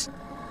aureus.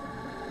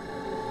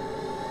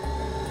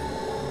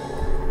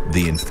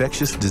 The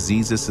Infectious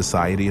Diseases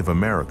Society of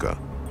America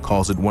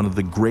calls it one of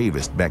the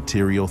gravest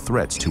bacterial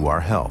threats to our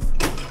health.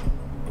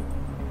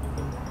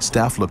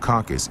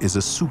 Staphylococcus is a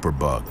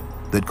superbug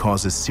that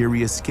causes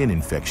serious skin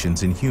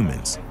infections in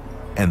humans,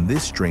 and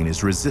this strain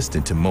is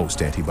resistant to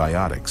most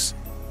antibiotics.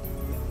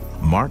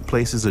 Mark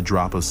places a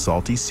drop of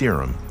salty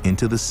serum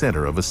into the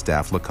center of a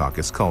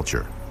Staphylococcus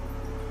culture.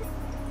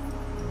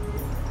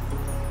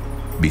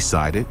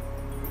 Beside it,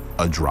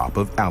 a drop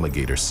of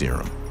alligator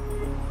serum.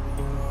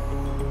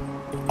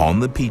 On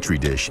the Petri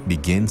dish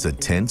begins a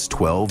tense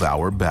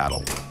 12-hour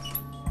battle.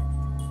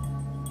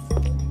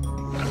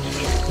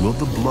 Will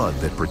the blood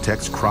that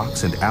protects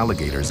crocs and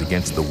alligators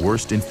against the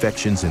worst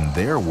infections in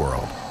their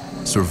world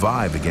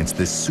survive against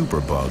this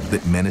superbug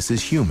that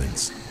menaces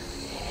humans?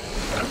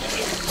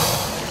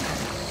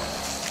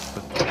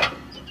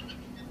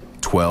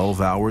 12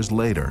 hours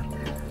later,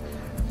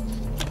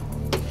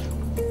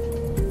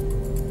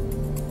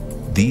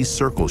 these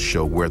circles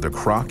show where the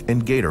croc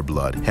and gator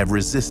blood have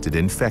resisted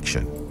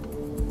infection.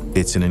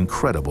 It's an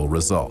incredible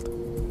result.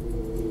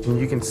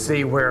 You can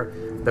see where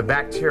the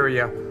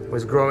bacteria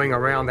was growing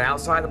around the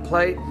outside of the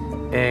plate,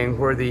 and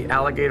where the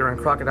alligator and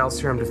crocodile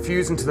serum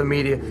diffused into the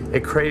media,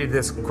 it created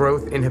this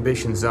growth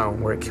inhibition zone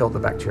where it killed the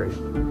bacteria.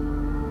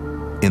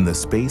 In the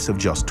space of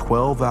just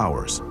 12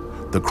 hours,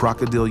 the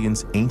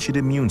crocodilian's ancient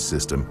immune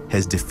system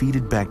has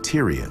defeated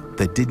bacteria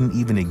that didn't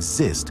even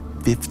exist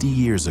 50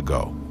 years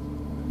ago.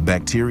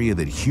 Bacteria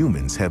that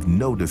humans have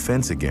no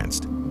defense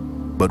against,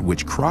 but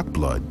which croc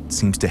blood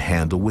seems to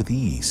handle with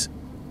ease.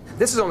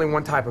 This is only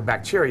one type of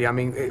bacteria. I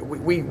mean,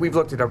 we've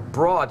looked at a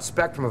broad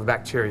spectrum of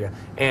bacteria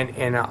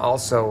and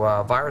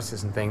also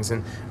viruses and things,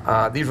 and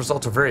these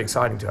results are very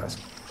exciting to us.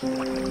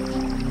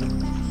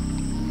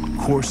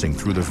 Coursing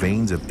through the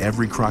veins of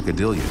every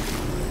crocodilian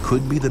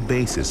could be the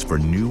basis for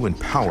new and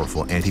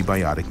powerful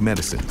antibiotic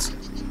medicines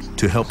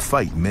to help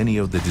fight many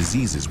of the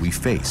diseases we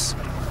face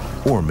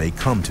or may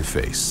come to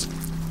face.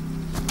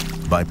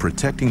 By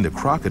protecting the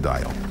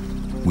crocodile,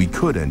 we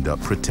could end up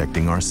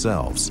protecting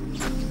ourselves.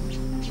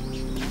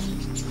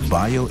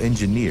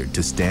 Bioengineered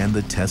to stand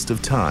the test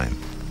of time,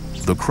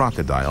 the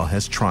crocodile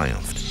has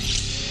triumphed.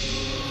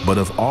 But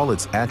of all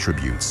its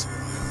attributes,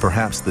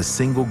 perhaps the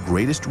single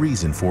greatest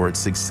reason for its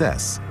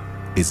success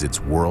is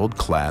its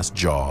world-class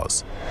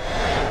jaws.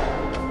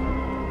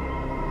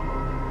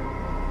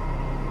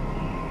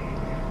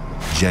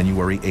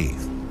 January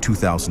 8th,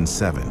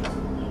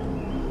 2007.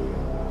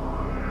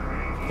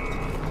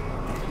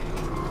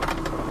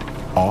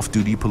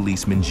 Off-duty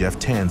policeman Jeff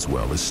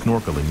Tanswell is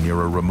snorkeling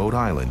near a remote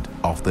island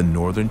off the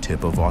northern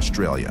tip of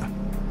Australia.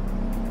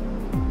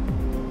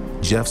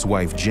 Jeff's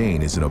wife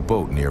Jane is in a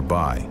boat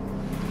nearby.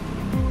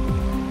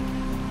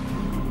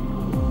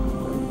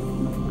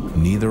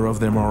 Neither of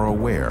them are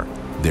aware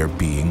they're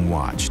being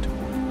watched.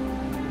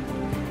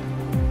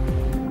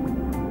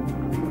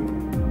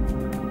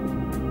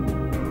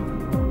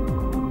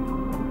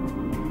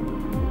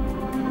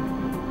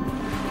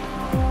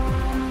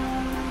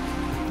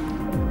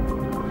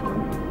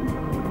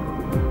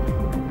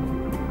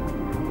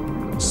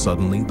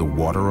 Suddenly, the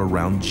water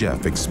around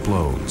Jeff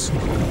explodes.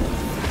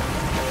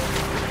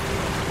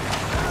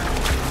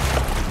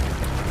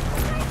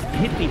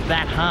 It hit me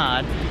that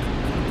hard,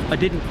 I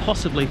didn't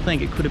possibly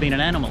think it could have been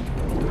an animal.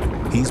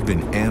 He's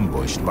been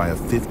ambushed by a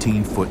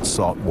 15-foot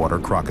saltwater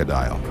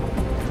crocodile.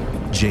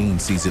 Jane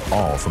sees it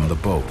all from the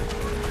boat.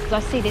 I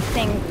see this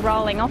thing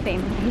rolling off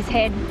him, his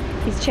head,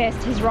 his chest,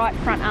 his right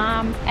front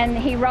arm, and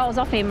he rolls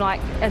off him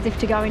like as if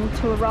to go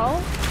into a roll.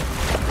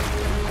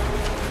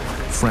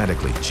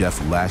 Frantically,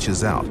 Jeff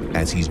lashes out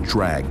as he's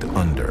dragged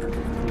under.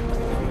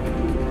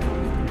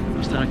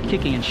 I started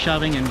kicking and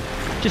shoving and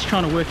just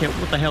trying to work out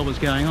what the hell was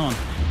going on.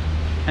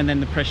 And then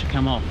the pressure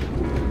come off.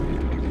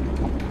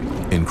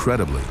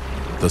 Incredibly,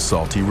 the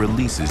Salty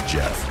releases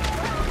Jeff.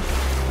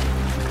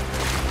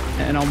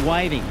 And I'm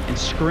waving and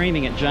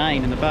screaming at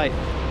Jane in the boat.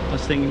 I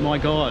was thinking, my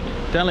God,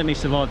 don't let me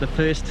survive the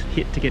first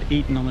hit to get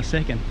eaten on the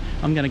second.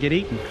 I'm going to get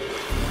eaten.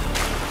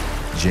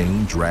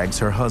 Jane drags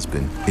her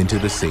husband into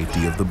the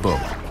safety of the boat.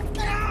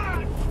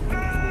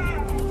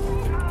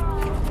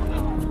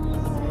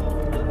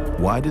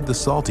 Why did the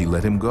Salty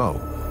let him go?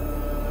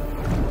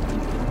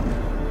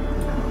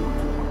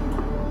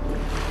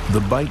 The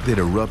bite that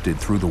erupted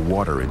through the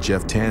water at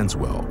Jeff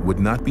Tanswell would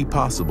not be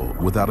possible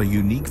without a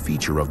unique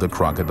feature of the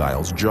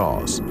crocodile's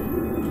jaws.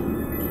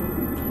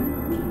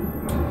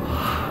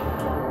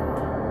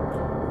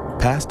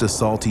 Past a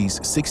Salty's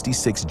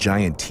 66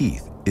 giant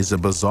teeth is a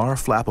bizarre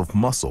flap of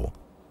muscle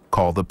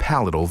called the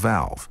palatal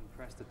valve.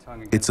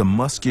 It's a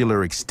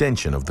muscular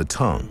extension of the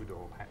tongue.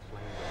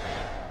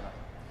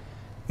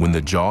 When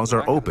the jaws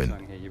are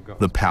open,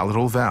 the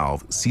palatal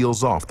valve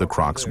seals off the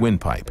croc's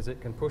windpipe.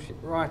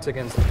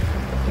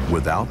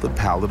 Without the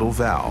palatal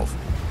valve,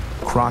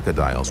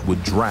 crocodiles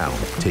would drown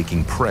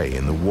taking prey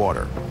in the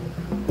water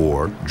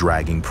or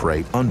dragging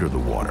prey under the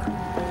water.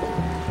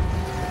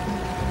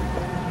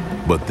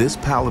 But this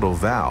palatal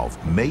valve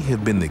may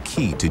have been the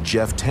key to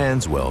Jeff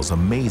Tanswell's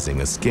amazing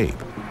escape.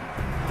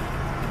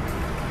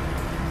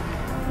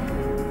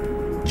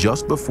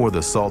 Just before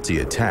the Salty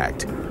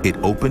attacked, it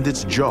opened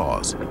its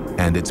jaws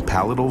and its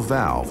palatal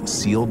valve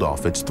sealed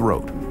off its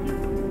throat.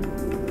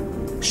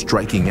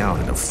 Striking out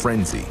in a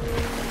frenzy,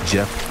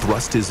 Jeff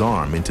thrust his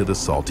arm into the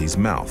Salty's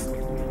mouth.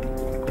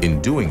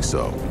 In doing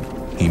so,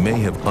 he may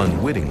have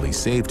unwittingly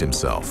saved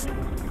himself.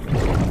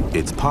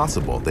 It's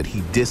possible that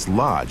he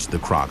dislodged the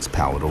croc's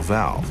palatal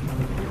valve,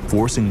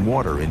 forcing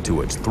water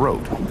into its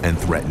throat and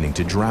threatening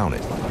to drown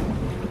it.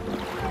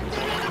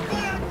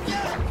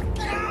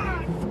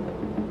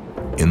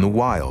 In the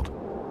wild,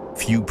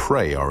 few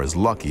prey are as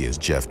lucky as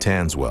Jeff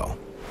Tanswell.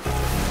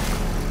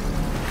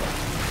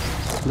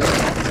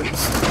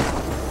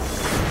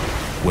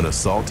 When a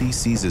Salty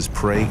seizes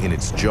prey in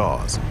its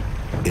jaws,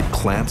 it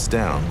clamps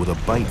down with a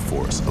bite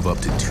force of up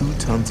to 2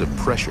 tons of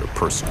pressure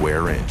per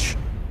square inch.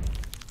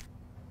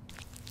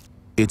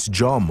 Its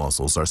jaw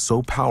muscles are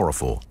so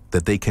powerful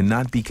that they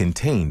cannot be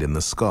contained in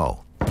the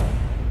skull.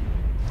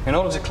 In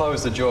order to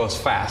close the jaws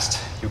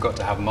fast, you've got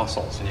to have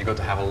muscles, and you've got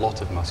to have a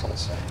lot of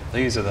muscles.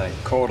 These are the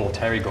caudal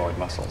pterygoid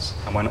muscles,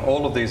 and when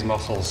all of these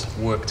muscles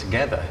work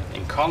together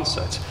in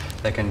concert,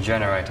 they can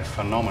generate a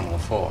phenomenal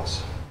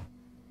force.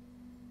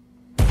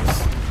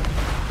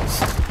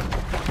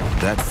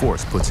 That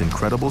force puts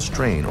incredible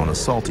strain on a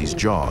Salty's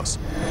jaws.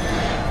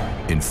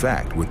 In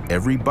fact, with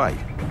every bite,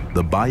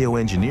 the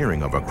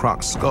bioengineering of a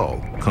croc's skull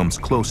comes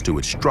close to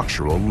its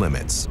structural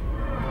limits.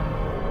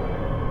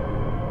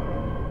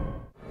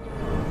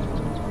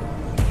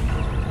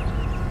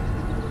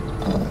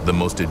 The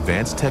most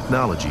advanced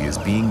technology is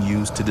being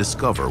used to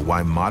discover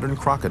why modern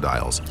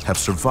crocodiles have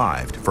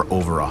survived for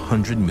over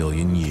 100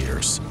 million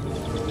years.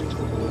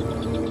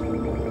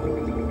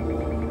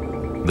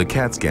 The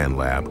CAT scan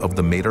lab of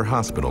the Mater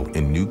Hospital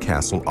in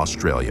Newcastle,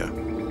 Australia.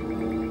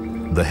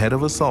 The head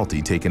of a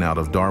Salty taken out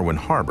of Darwin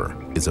Harbour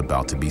is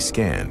about to be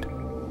scanned.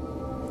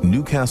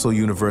 Newcastle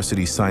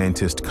University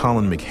scientist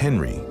Colin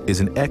McHenry is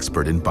an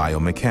expert in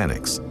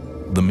biomechanics,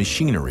 the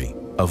machinery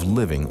of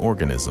living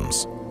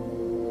organisms.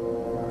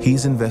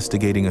 He's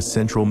investigating a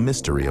central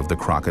mystery of the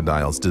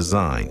crocodile's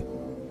design,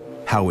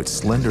 how its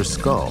slender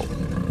skull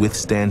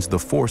withstands the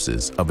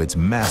forces of its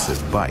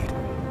massive bite.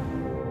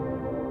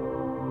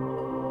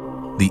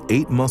 The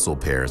 8 muscle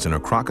pairs in a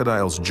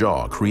crocodile's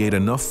jaw create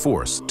enough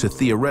force to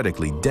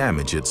theoretically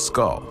damage its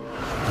skull.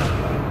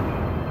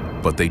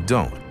 But they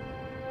don't.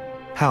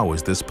 How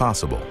is this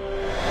possible?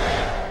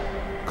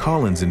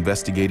 Colin's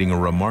investigating a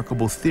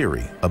remarkable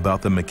theory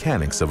about the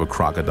mechanics of a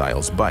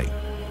crocodile's bite.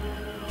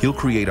 He'll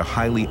create a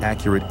highly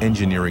accurate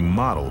engineering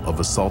model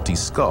of a salty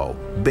skull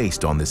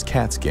based on this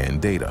CAT scan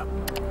data.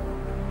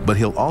 But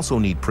he'll also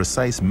need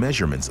precise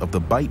measurements of the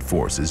bite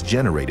forces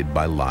generated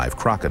by live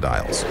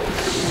crocodiles.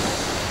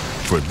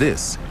 For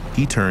this,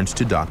 he turns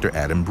to Dr.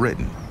 Adam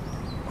Britton,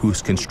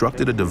 who's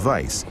constructed a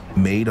device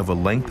made of a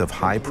length of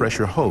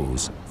high-pressure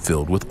hose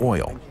filled with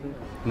oil.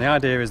 And the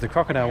idea is the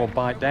crocodile will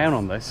bite down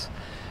on this,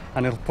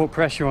 and it'll put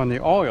pressure on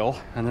the oil,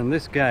 and then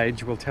this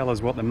gauge will tell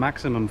us what the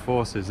maximum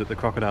force is that the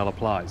crocodile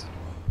applies.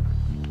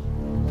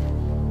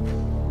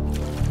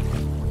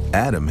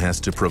 Adam has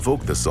to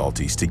provoke the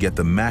salties to get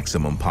the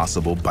maximum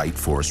possible bite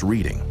force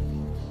reading.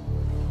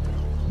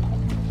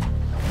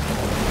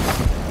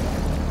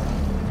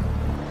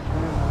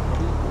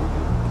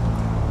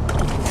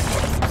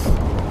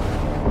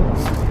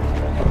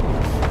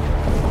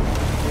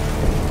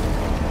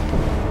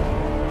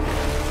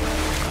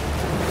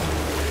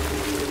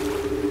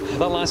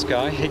 That last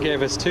guy, he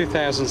gave us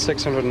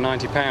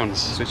 2,690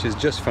 pounds, which is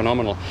just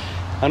phenomenal.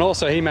 And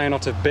also, he may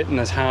not have bitten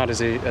as hard as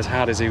he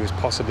was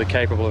possibly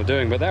capable of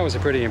doing, but that was a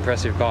pretty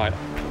impressive bite.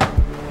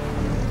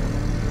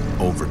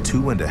 Over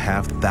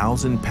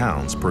 2,500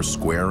 pounds per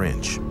square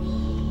inch.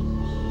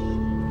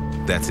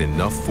 That's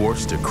enough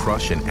force to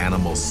crush an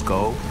animal's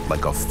skull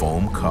like a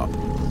foam cup.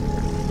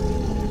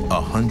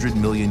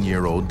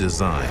 100-million-year-old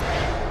design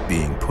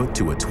being put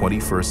to a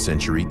 21st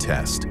century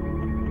test.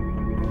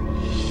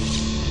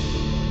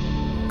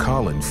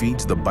 Colin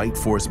feeds the bite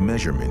force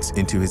measurements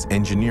into his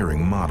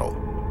engineering model.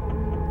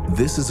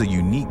 This is a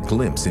unique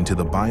glimpse into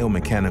the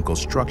biomechanical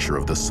structure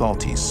of the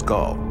salty's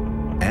skull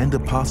and a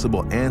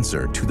possible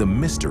answer to the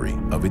mystery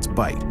of its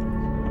bite.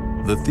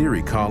 The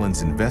theory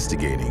Colin's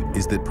investigating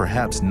is that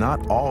perhaps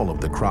not all of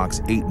the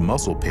croc's 8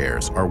 muscle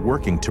pairs are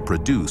working to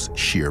produce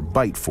sheer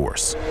bite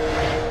force.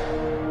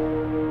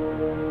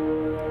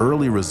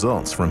 Early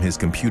results from his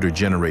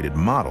computer-generated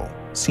model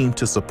seem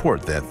to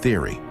support that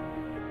theory.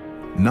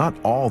 Not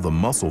all the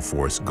muscle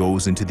force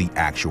goes into the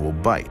actual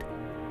bite.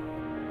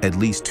 At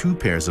least 2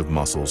 pairs of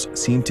muscles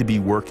seem to be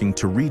working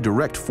to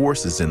redirect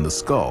forces in the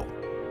skull,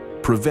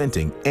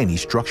 preventing any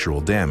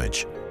structural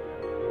damage.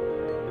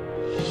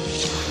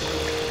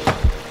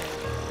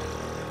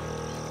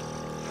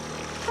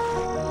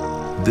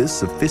 This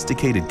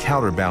sophisticated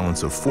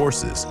counterbalance of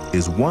forces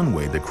is one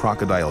way the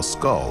crocodile's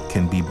skull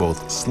can be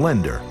both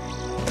slender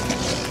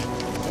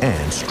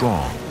and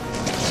strong.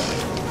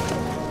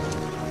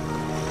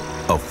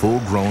 A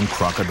full-grown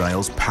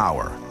crocodile's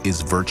power is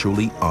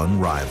virtually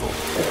unrivaled.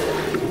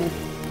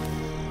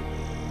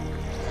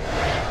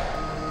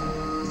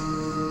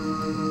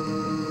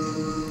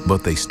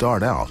 But they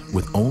start out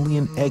with only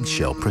an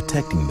eggshell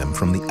protecting them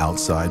from the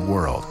outside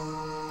world.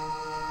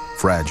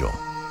 Fragile,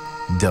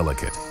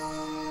 delicate.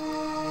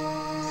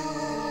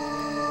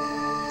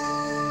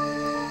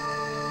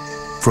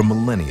 For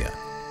millennia,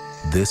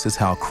 this is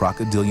how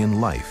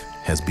crocodilian life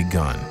has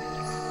begun.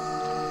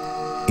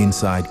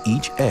 Inside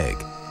each egg,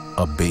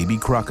 a baby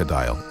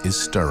crocodile is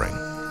stirring.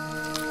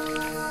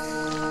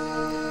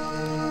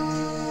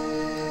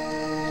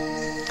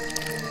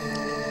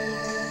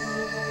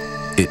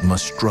 It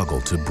must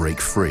struggle to break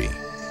free.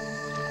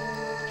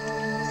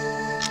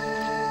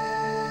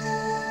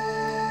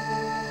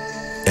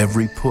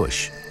 Every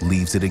push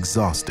leaves it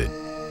exhausted.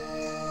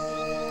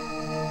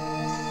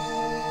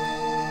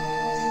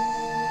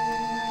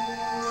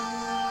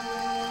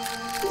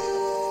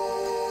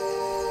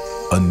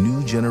 A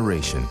new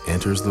generation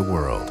enters the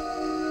world.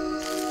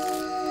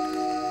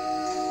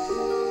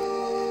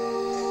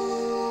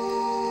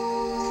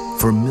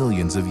 For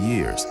millions of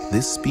years,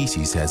 this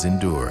species has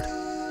endured.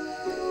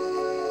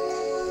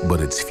 But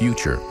its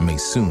future may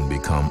soon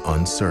become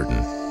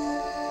uncertain.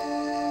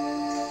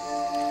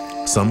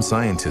 Some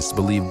scientists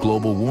believe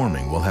global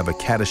warming will have a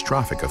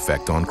catastrophic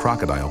effect on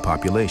crocodile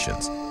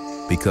populations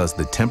because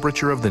the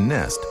temperature of the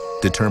nest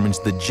determines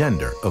the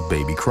gender of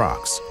baby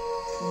crocs.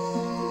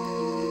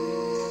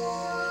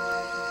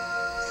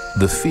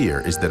 The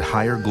fear is that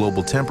higher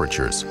global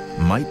temperatures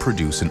might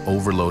produce an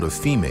overload of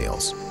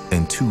females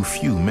and too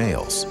few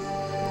males.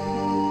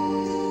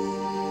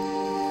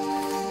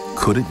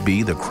 Could it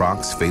be the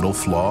croc's fatal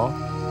flaw?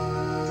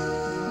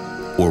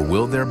 Or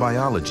will their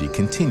biology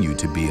continue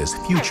to be as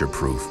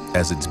future-proof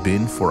as it's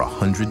been for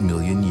 100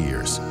 million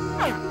years?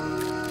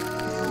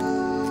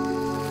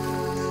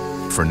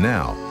 For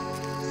now,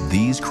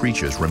 these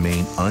creatures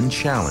remain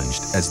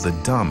unchallenged as the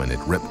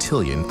dominant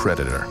reptilian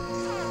predator.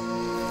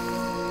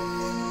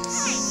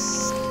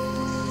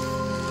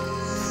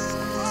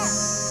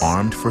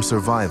 Armed for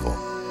survival,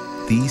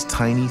 these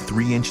tiny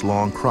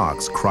 3-inch-long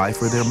crocs cry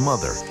for their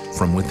mother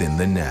from within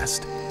the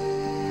nest.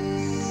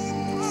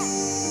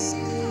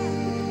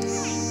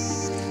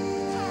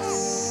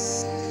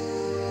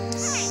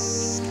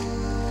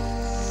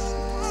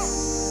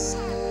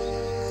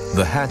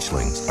 The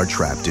hatchlings are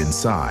trapped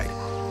inside.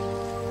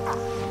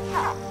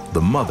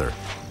 The mother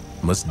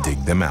must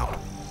dig them out.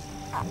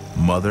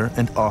 Mother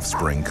and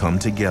offspring come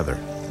together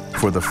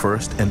for the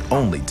first and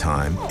only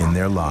time in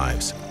their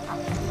lives.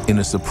 In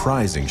a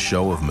surprising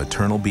show of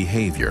maternal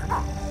behavior,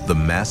 The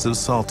massive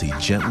salty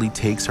gently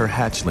takes her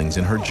hatchlings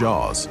in her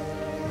jaws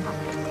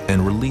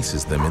and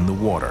releases them in the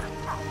water.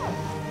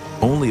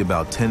 Only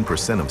about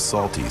 10% of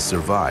salties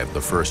survive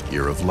the first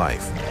year of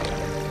life.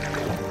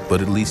 But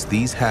at least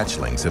these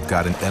hatchlings have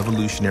got an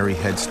evolutionary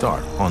head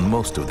start on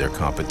most of their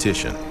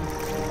competition.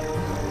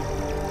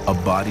 A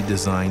body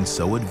design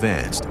so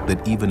advanced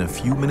that even a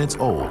few minutes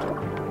old,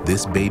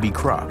 this baby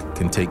croc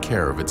can take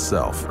care of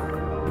itself.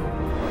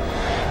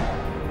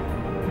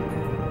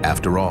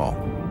 After all,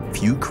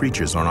 few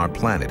creatures on our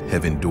planet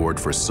have endured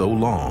for so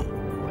long,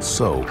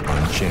 so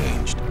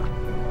unchanged.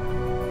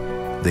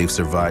 They've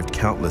survived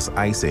countless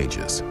ice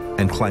ages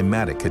and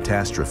climatic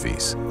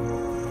catastrophes.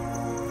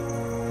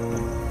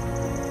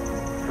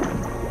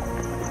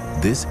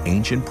 This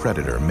ancient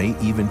predator may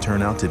even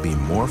turn out to be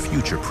more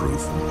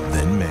future-proof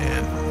than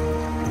man.